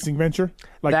racing venture,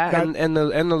 like that and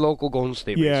the local Golden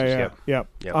State races. Yeah.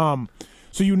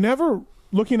 So you never,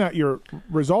 looking at your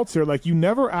results here, like you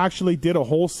never actually did a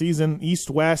whole season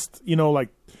East-West, like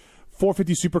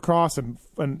 450 Supercross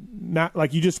and not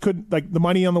like you just couldn't, like the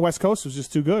money on the West Coast was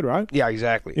just too good, right? Yeah,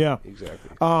 exactly. Yeah,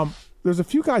 exactly. There's a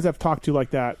few guys I've talked to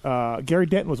like that. Gary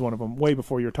Denton was one of them, way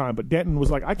before your time. But Denton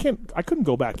was like, I couldn't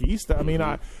go back east. I mean,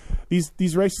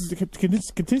 these races,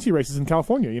 contingency races in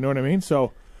California. You know what I mean?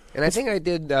 So, and I think I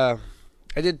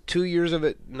did 2 years of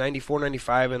it, 94,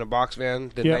 95 in a box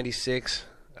van. Then 96,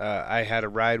 I had a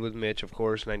ride with Mitch, of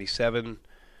course. 97.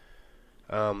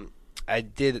 I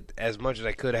did as much as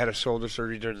I could. I had a shoulder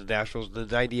surgery during the Nationals. The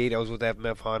 98, I was with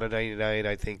FMF Honda. 99,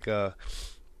 I think,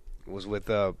 was with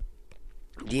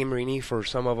Marini for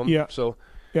some of them. Yeah. So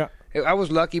yeah, I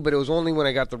was lucky, but it was only when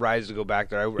I got the rides to go back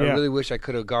there. I really wish I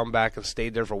could have gone back and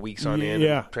stayed there for weeks on end.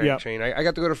 Train. I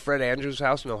got to go to Fred Andrews'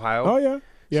 house in Ohio. Oh yeah.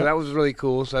 So that was really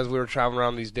cool. So as we were traveling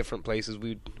around these different places,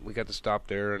 we got to stop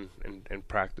there and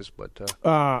practice. But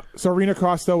so Arena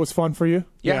Cross though was fun for you.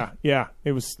 Yeah.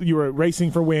 It was. You were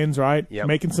racing for wins, right? Yep.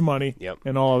 Making some money. Yep.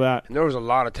 And all of that. And there was a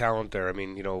lot of talent there. I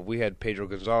mean, we had Pedro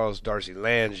Gonzalez, Darcy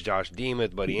Lange, Josh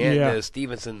Demuth, Buddy Andes,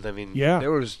 Stevenson. I mean,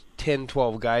 there was 10,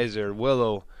 12 guys there.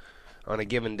 Willow on a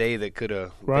given day that could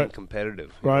have been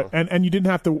competitive. Right. And you didn't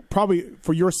have to, probably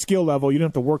for your skill level, you didn't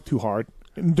have to work too hard.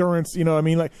 Endurance, I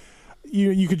mean, like.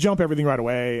 You could jump everything right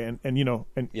away, and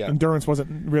endurance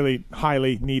wasn't really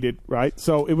highly needed, right?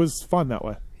 So it was fun that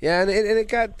way. Yeah, and it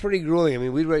got pretty grueling. I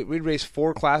mean, we'd race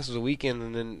 4 classes a weekend,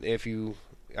 and then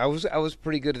I was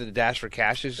pretty good at the dash for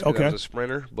cashes because I was a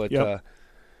sprinter, but by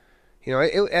the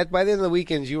end of the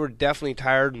weekends, you were definitely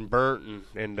tired and burnt,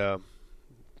 and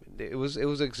it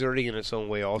was exerting in its own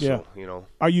way also.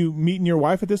 Are you meeting your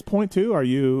wife at this point too?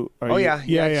 Yeah.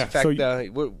 In fact,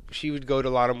 she would go to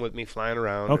a lot of them with me flying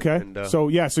around. Okay. So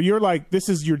you're like, this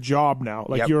is your job now.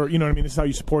 Like you're, you know what I mean? This is how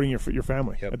you're supporting your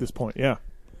family at this point. Yeah.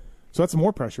 So that's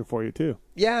more pressure for you too.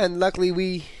 Yeah, and luckily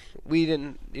we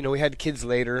didn't. We had kids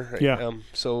later. Yeah.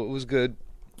 So it was good.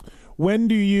 When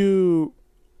do you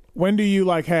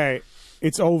like, hey,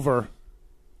 it's over?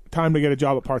 Time to get a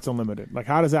job at Parts Unlimited. Like,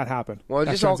 how does that happen? Well, it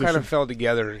just all kind of fell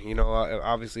together.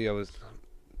 Obviously I was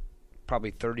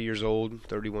probably 31 years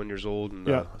old,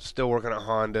 and still working at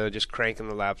Honda, just cranking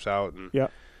the laps out. And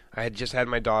I had just had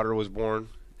my daughter was born,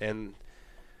 and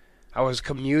I was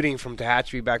commuting from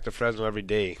Tehachapi back to Fresno every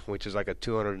day, which is like a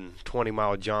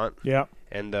 220-mile jaunt. Yeah.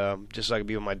 And just so I could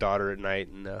be with my daughter at night.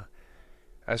 And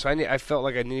so I felt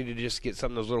like I needed to just get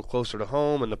something that was a little closer to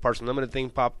home, and the Parts Unlimited thing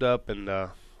popped up, and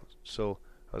so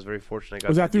I was very fortunate.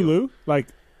 Was that through Lou? Like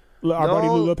our buddy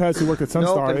Lou Lopez, who worked at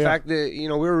Sunstar? No, in fact, we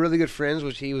were really good friends.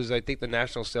 Which he was, I think, the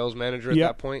national sales manager at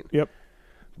that point. Yep.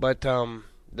 But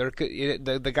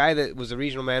the guy that was the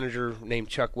regional manager named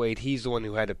Chuck Wade, he's the one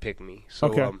who had to pick me. So,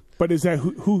 okay. But is that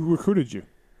who recruited you?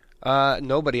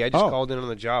 Nobody. I just called in on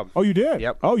the job. Oh, you did?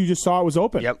 Yep. Oh, you just saw it was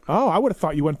open? Yep. Oh, I would have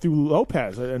thought you went through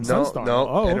Lopez and Sunstar. No.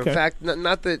 Oh, and okay. In fact,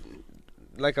 not that,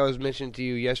 like I was mentioning to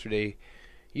you yesterday,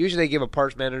 usually they give a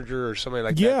parts manager or somebody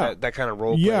like that kind of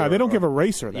role. Yeah, they don't give a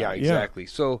racer that. Yeah, exactly.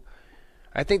 So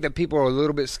I think that people are a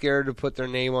little bit scared to put their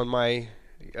name on my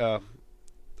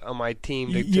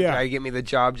team to try to get me the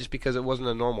job just because it wasn't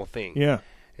a normal thing. Yeah.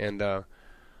 And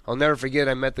I'll never forget,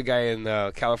 I met the guy in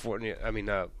California,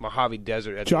 Mojave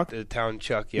Desert at the town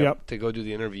Chuck, to go do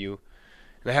the interview.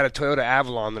 And I had a Toyota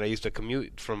Avalon that I used to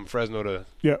commute from Fresno to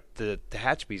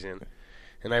Tehachapi's in.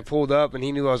 And I pulled up, and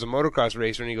he knew I was a motocross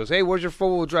racer, and he goes, "Hey, where's your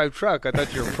four-wheel drive truck? I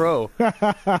thought you were a pro."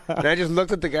 And I just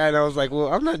looked at the guy, and I was like,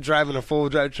 "Well, I'm not driving a four-wheel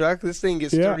drive truck. This thing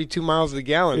gets 32 miles a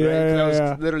gallon, right?" Because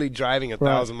I was literally driving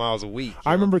 1,000 miles a week.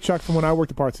 I remember Chuck from when I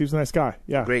worked at Parts. He was a nice guy.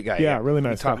 Yeah, great guy. Yeah, really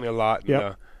nice. He taught me a lot.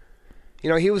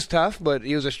 And, he was tough, but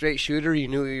he was a straight shooter. You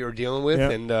knew what you were dealing with.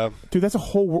 And dude, that's a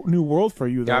whole new world for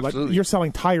you, though. Absolutely. Like, you're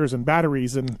selling tires and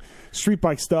batteries and street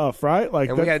bike stuff, right?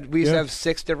 Like, and we used to have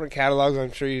 6 different catalogs.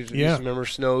 I'm sure you remember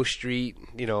snow, street,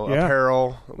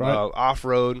 apparel,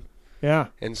 off-road. Yeah.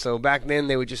 And so back then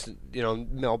they would just,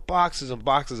 mail boxes and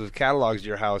boxes of catalogs to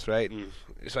your house, right? And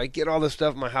so I get all this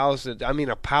stuff in my house. A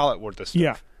pallet worth of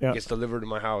stuff gets delivered to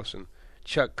my house. And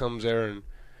Chuck comes there and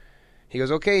he goes,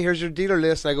 "Okay, here's your dealer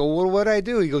list." And I go, "Well, what do I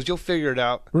do?" He goes, "You'll figure it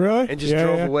out." Really? And just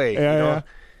drove away.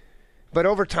 But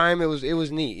over time, it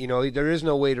was neat. There is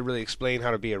no way to really explain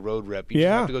how to be a road rep. You just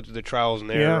have to go through the trials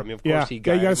and error. I mean, of course, he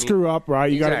guided me. You got to screw up,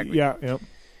 right? Exactly. You got to,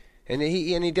 And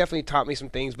he definitely taught me some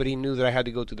things, but he knew that I had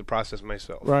to go through the process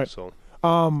myself. Right. So,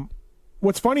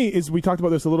 what's funny is we talked about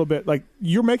this a little bit. Like,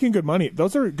 you're making good money.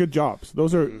 Those are good jobs.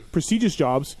 Those are prestigious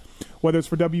jobs, whether it's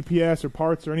for WPS or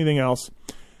Parts or anything else.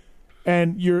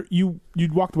 And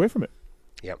you'd walked away from it.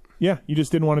 Yep. Yeah, you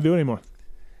just didn't want to do it anymore.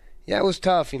 Yeah, it was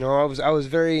tough.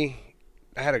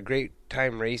 I had a great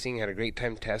time racing, had a great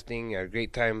time testing, had a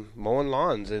great time mowing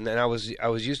lawns, and I was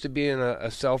used to being a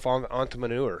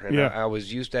self-entrepreneur, and I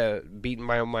was used to beating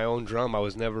my own drum. I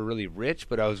was never really rich,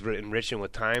 but I was enriching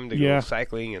with time to go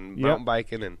cycling and mountain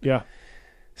biking and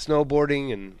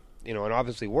snowboarding and and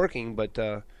obviously working. But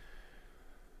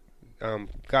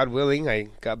God willing, I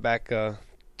got back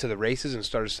to the races and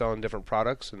started selling different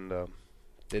products and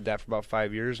did that for about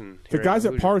 5 years. And the guys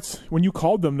at Parts, when you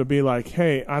called them to be like,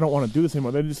 "Hey, I don't want to do this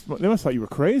anymore," they must have thought you were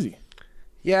crazy.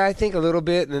 Yeah, I think a little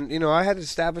bit, and I had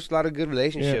established a lot of good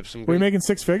relationships. Were you making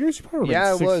 6 figures? You probably it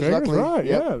was. Figures. Luckily, right?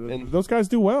 Yep. Yeah, and those guys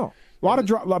do well. A lot of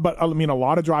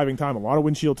driving time, a lot of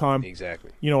windshield time.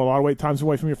 Exactly. A lot of times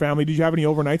away from your family. Did you have any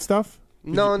overnight stuff?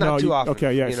 Not too often.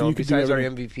 Okay, yeah. So you could besides our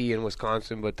MVP in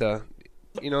Wisconsin, but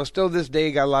still this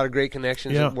day got a lot of great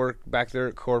connections at work back there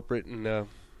at corporate, and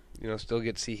still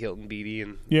get to see Hilton Beatty,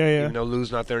 and even though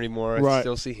Lou's not there anymore, I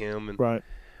still see him. And, but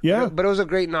it was a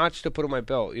great notch to put on my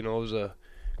belt. It was a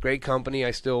great company.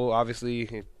 I still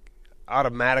obviously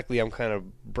automatically I'm kind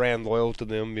of brand loyal to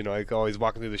them. I always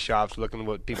walking through the shops looking at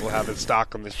what people have in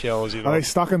stock on the shelves. Are they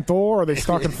stocking Thor? Are they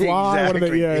stocking Fly? Exactly.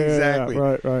 What are they? Exactly.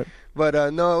 Yeah. Right.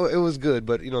 But no, it was good.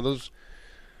 But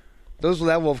those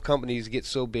level of companies get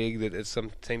so big that at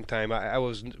some same time I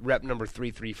was rep number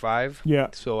 335. Yeah.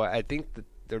 So I think that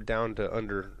they're down to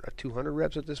under 200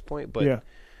 reps at this point. But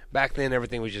back then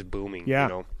everything was just booming.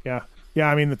 Yeah. Yeah.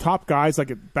 I mean, the top guys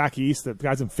like back east, the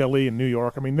guys in Philly and New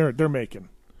York. I mean, they're making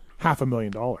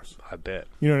 $500,000. I bet.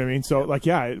 You know what I mean? So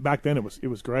back then it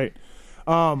was great.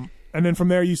 And then from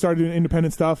there you started doing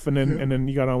independent stuff, and then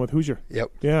you got on with Hoosier.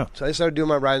 Yep. Yeah. So I started doing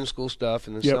my riding school stuff,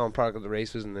 and then selling product at the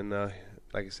races, and then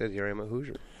like I said, here I am at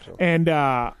Hoosier. So. And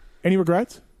any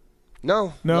regrets?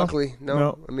 No. Luckily,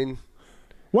 no. I mean,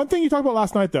 one thing you talked about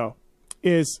last night though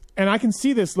is, and I can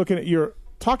see this looking at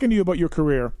talking to you about your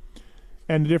career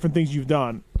and the different things you've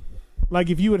done. Like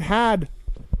if you had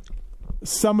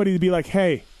somebody to be like,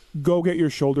 "Hey, go get your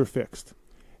shoulder fixed.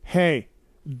 Hey,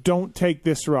 don't take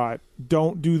this ride.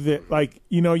 Don't do that." Like,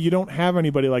 you don't have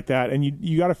anybody like that, and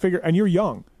you got to figure. And you're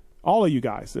young, all of you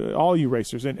guys, all of you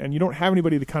racers, and you don't have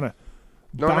anybody to kind of.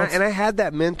 No, and I had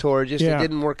that mentor. Just it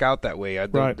didn't work out that way.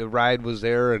 The ride was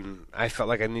there, and I felt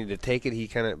like I needed to take it. He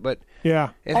kind of, but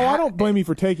I don't blame you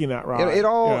for taking that ride. It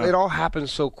all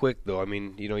happens so quick, though. I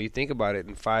mean, you think about it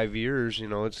in 5 years.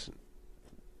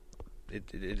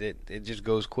 It just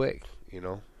goes quick.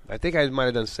 I think I might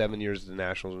have done 7 years at the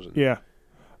Nationals. Yeah.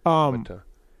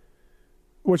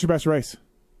 What's your best race?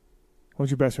 What's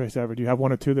your best race ever? Do you have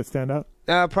one or two that stand out?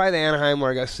 Probably the Anaheim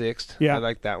where I got 6th. Yeah. I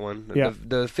like that one. Yeah.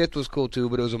 The 5th was cool too,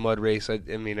 but it was a mud race. I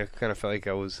kind of felt like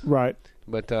I was... Right.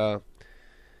 But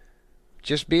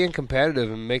just being competitive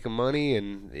and making money,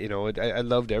 and, I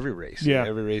loved every race. Yeah.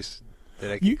 Every race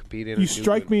that I could compete in. You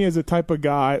strike me as a type of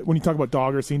guy, when you talk about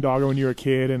Dogger, seeing Dogger when you were a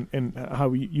kid and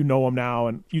how you know him now,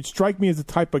 and you strike me as the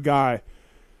type of guy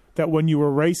that when you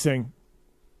were racing,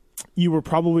 you were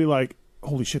probably like,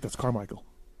 "Holy shit, that's Carmichael."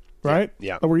 Right?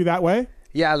 Yeah. Were you that way?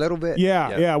 Yeah, a little bit.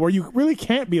 Yeah. Where you really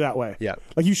can't be that way. Yeah.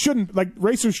 Like you shouldn't. Like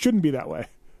racers shouldn't be that way.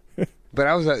 But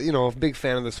I was a big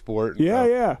fan of the sport.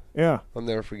 Yeah. I'll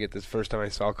never forget this first time I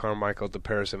saw Carmichael at the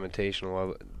Paris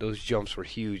Invitational. Those jumps were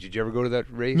huge. Did you ever go to that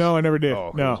race? No, I never did.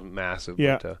 Oh, no. It was massive.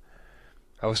 Yeah. But,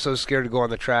 I was so scared to go on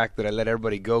the track that I let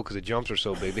everybody go because the jumps were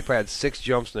so big. They probably had 6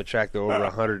 jumps on the track that were over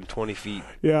 120 feet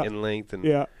in length.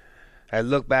 And I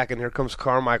look back, and here comes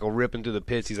Carmichael ripping through the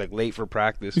pits. He's like late for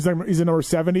practice. He's in number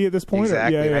 70 at this point?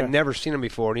 Exactly. Yeah. I'd never seen him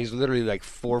before, and he's literally like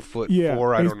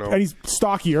 4'4", I don't know. And he's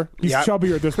stockier. He's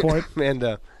chubbier at this point.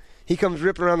 And he comes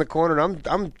ripping around the corner, and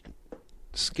I'm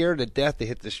scared to death to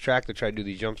hit this track to try to do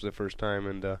these jumps the first time.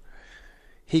 And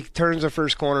he turns the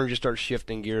first corner and just starts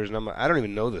shifting gears, and I'm like, I don't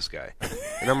even know this guy.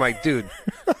 And I'm like, dude,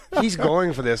 he's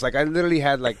going for this. Like, I literally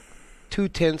had like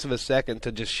 0.2 of a second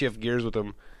to just shift gears with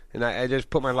him. And I just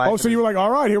put my life. Oh, so you were like,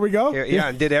 all right, here we go. Yeah,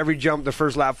 and did every jump the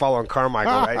first lap following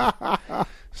Carmichael, right?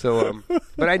 So,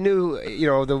 but I knew,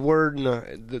 the word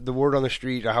the word on the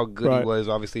street, how good he was,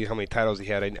 obviously how many titles he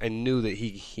had. I knew that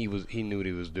he knew what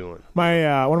he was doing.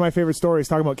 My one of my favorite stories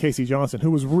talking about Casey Johnson,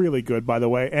 who was really good, by the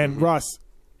way. And Russ,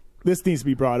 this needs to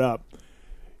be brought up.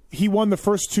 He won the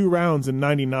first 2 rounds in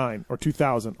 '99 or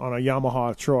 2000 on a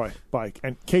Yamaha Troy bike,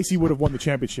 and Casey would have won the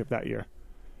championship that year.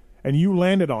 And you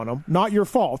landed on him. Not your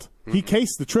fault. He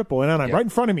cased the triple in Anaheim right in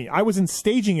front of me. I was in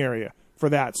staging area for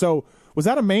that. So was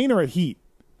that a main or a heat?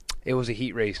 It was a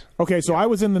heat race. Okay, so I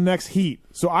was in the next heat.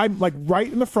 So I'm like right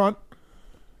in the front,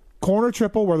 corner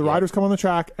triple where the riders come on the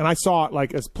track, and I saw it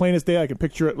like as plain as day. I can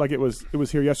picture it like it was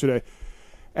here yesterday.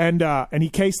 And he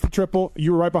cased the triple.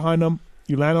 You were right behind him.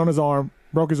 You landed on his arm,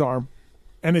 broke his arm.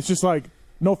 And it's just like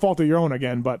no fault of your own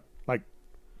again, but like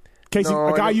Casey,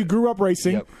 a guy you grew up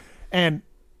racing, and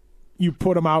you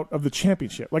put him out of the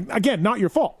championship. Like, again, not your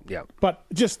fault. Yeah. But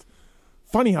just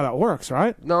funny how that works,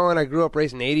 right? No, and I grew up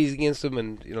racing 80s against him,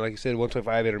 and, like you said,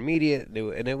 125 intermediate,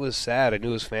 and it was sad. I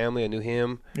knew his family. I knew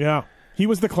him. Yeah. He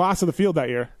was the class of the field that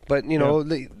year. But,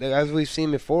 as we've seen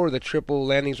before, the triple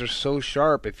landings are so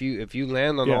sharp. If you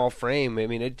land on all frame, I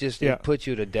mean, it puts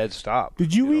you at a dead stop.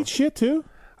 Did you eat shit, too?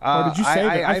 Or did you save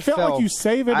it? I felt like you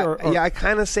saved it. I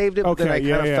kind of saved it, but then I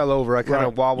kind of fell over. I kind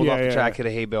of wobbled off the track, hit a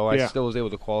hay bale. I still was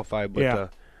able to qualify, but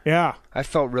I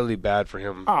felt really bad for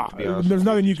him, to be honest. There's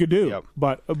nothing you could do.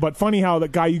 Yep. But funny how the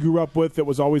guy you grew up with that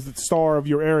was always the star of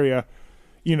your area,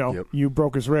 you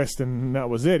broke his wrist, and that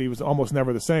was it. He was almost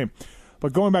never the same.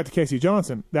 But going back to Casey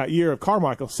Johnson, that year of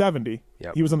Carmichael, 70,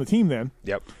 he was on the team then.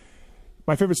 Yep.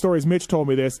 My favorite story is Mitch told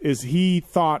me this, is he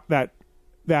thought that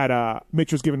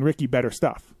Mitch was giving Ricky better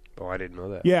stuff. Oh, I didn't know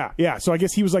that. Yeah. So I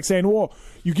guess he was like saying, well,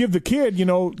 you give the kid,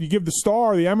 you give the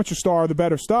star, the amateur star, the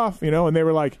better stuff, and they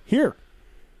were like, here's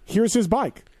his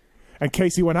bike. And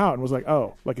Casey went out and was like,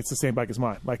 oh, like it's the same bike as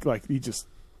mine. Like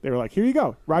they were like, here you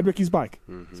go, ride Ricky's bike.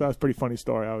 So that was a pretty funny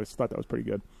story. I always thought that was pretty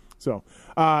good. So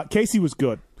Casey was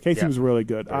good. Casey was really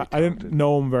good. I didn't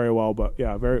know him very well, but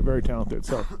yeah, very, very talented.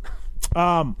 So,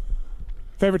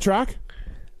 favorite track?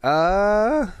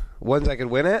 Ones I could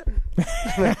win at.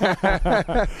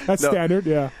 That's standard,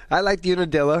 yeah. I liked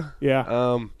Unadilla.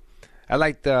 Yeah. I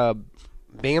liked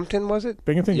Binghamton, was it?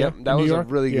 Binghamton, yep. Yeah. That New was York? a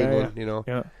really good one,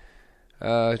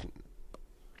 Yeah.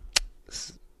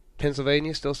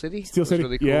 Pennsylvania, Steel City? Steel City,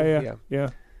 really cool. Yeah.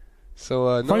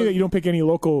 So funny that you don't pick any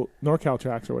local NorCal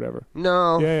tracks or whatever.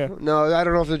 No, no, I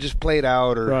don't know if they're just played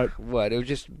out or what. It was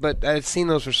just, but I'd seen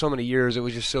those for so many years. It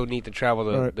was just so neat to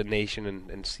travel the nation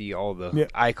and see all the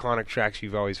iconic tracks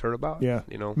you've always heard about. Yeah,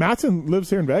 Mattson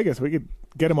lives here in Vegas. We could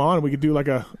get him on, and we could do like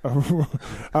a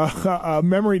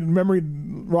memory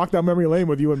rock down memory lane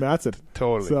with you and Mattson.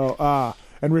 Totally. So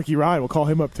and Ricky Ryan, we'll call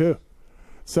him up too.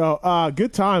 So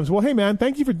good times. Well, hey man,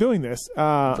 thank you for doing this.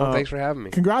 Thanks for having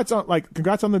me. Congrats on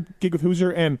the gig with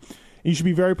Hoosier, and you should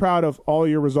be very proud of all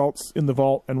your results in the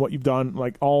vault and what you've done.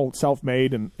 Like all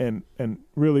self-made and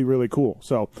really, really cool.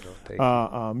 So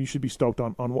you should be stoked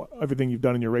on everything you've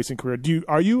done in your racing career.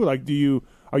 Are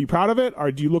you proud of it,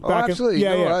 or do you look back? Absolutely.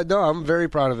 No, I'm very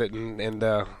proud of it, and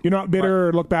you're not bitter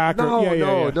or look back.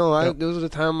 No. Those are the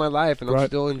time of my life, and I'm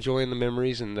still enjoying the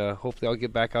memories, and hopefully I'll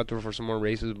get back out there for some more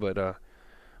races. But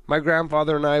my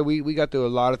grandfather and I, we got through a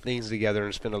lot of things together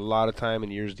and spent a lot of time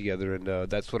and years together, and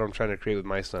that's what I'm trying to create with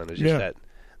my son, is just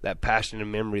that passion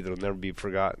and memory that will never be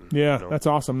forgotten. Yeah, that's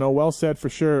awesome. No, well said for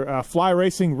sure. Fly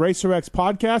Racing Racer X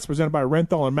podcast presented by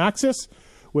Renthal and Maxxis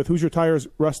with Hoosier Tires'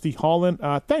 Rusty Holland.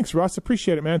 Thanks, Russ.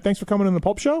 Appreciate it, man. Thanks for coming in the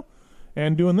Pulp Show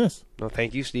and doing this. No,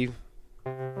 thank you, Steve.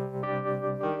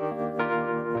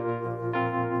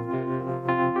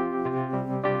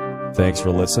 Thanks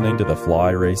for listening to the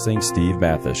Fly Racing Steve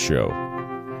Mathis Show.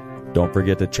 Don't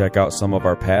forget to check out some of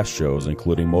our past shows,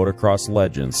 including motocross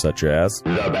legends such as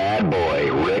The Bad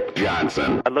Boy, Rick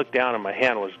Johnson. I looked down and my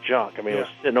hand was junk. I mean, it was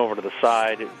sitting over to the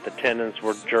side. The tendons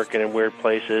were jerking in weird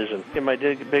places. And my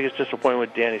biggest disappointment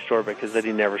with Danny Sorbeck because that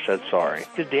he never said sorry.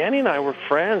 Because Danny and I were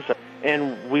friends,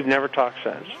 and we've never talked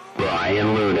since.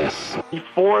 Brian Lunas.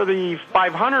 Before the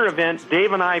 500 event,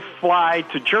 Dave and I fly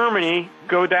to Germany,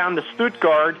 go down to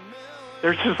Stuttgart.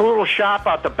 There's this little shop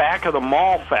out the back of the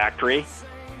mall factory.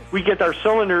 we get our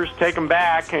cylinders, take them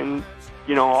back, and,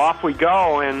 you know, off we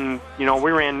go. And, you know,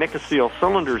 we ran Nicosil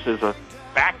cylinders as a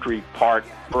factory part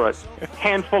for a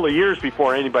handful of years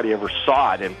before anybody ever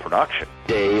saw it in production.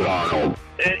 Dave Arnold.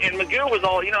 And Magoo was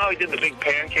all, you know how he did the big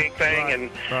pancake thing?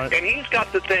 And he's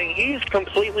got the thing, he's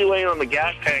completely laying on the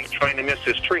gas tank trying to miss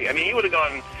his tree. I mean, he would have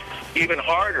gone even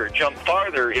harder, jumped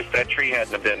farther if that tree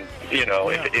hadn't have been, you know,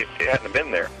 if it hadn't have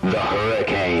been there. The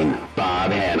Hurricane,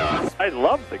 Bob Hanna. I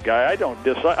love the guy. I don't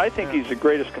dislike. I think he's the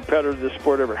greatest competitor this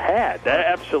sport ever had.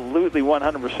 Absolutely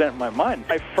 100% in my mind.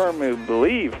 I firmly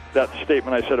believe that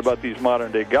statement I said about these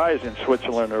modern-day guys in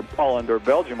Switzerland or Holland or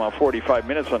Belgium on 45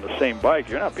 minutes on the same bike.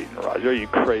 You're not beating Roger. Are you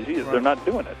crazy? They're not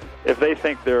doing it. If they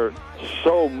think they're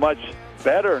so much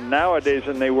better nowadays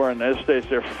than they were in those days,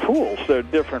 they're fools. They're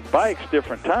different bikes,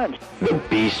 different times. The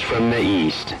Beast from the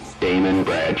East, Damon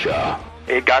Bradshaw.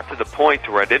 It got to the point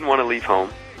where I didn't want to leave home,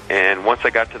 and once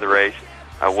I got to the race,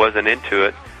 I wasn't into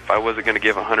it. If I wasn't going to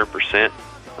give 100%,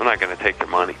 I'm not going to take their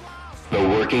money. The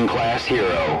working class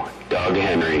hero, Doug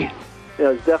Henry. It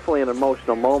was definitely an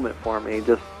emotional moment for me,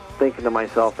 just thinking to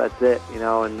myself, that's it, you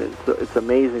know, and it's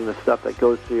amazing the stuff that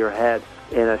goes through your head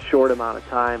in a short amount of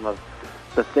time of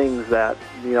the things that,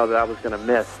 you know, that I was going to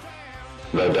miss.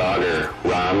 The Dogger,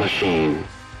 Ron Lachine.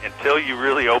 Until you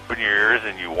really open your ears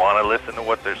and you want to listen to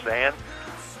what they're saying,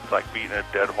 it's like beating a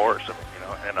dead horse. I mean, you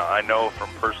know, and I know from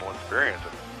personal experience,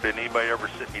 did anybody ever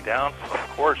sit me down? Of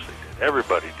course they did.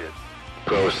 Everybody did.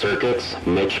 Pro Circuits,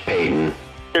 Mitch Payton.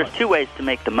 There's two ways to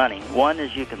make the money. One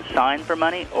is you can sign for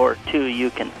money, or two,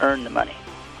 you can earn the money.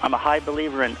 I'm a high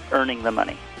believer in earning the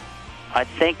money. I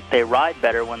think they ride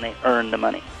better when they earn the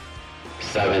money.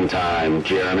 7-time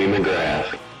Jeremy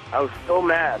McGrath. I was so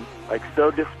mad, like so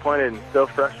disappointed and so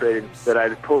frustrated that I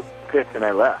pulled the pick and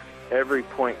I left. Every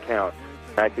point counts.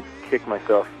 I could kick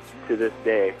myself to this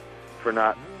day for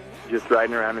not just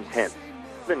riding around in 10th.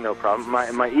 It's been no problem.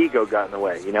 My ego got in the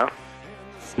way, you know?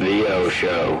 The O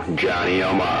Show, Johnny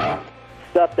O'Mara.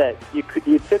 Stuff that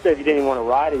you'd sit there if you didn't even want to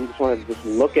ride it, you just wanted to just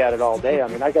look at it all day. I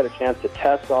mean, I got a chance to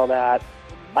test all that.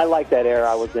 I like that era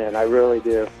I was in. I really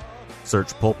do.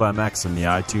 Search Pulp MX in the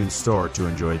iTunes store to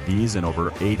enjoy these and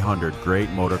over 800 great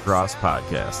motocross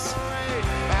podcasts.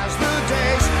 As the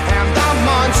days and the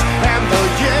months and the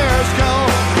years go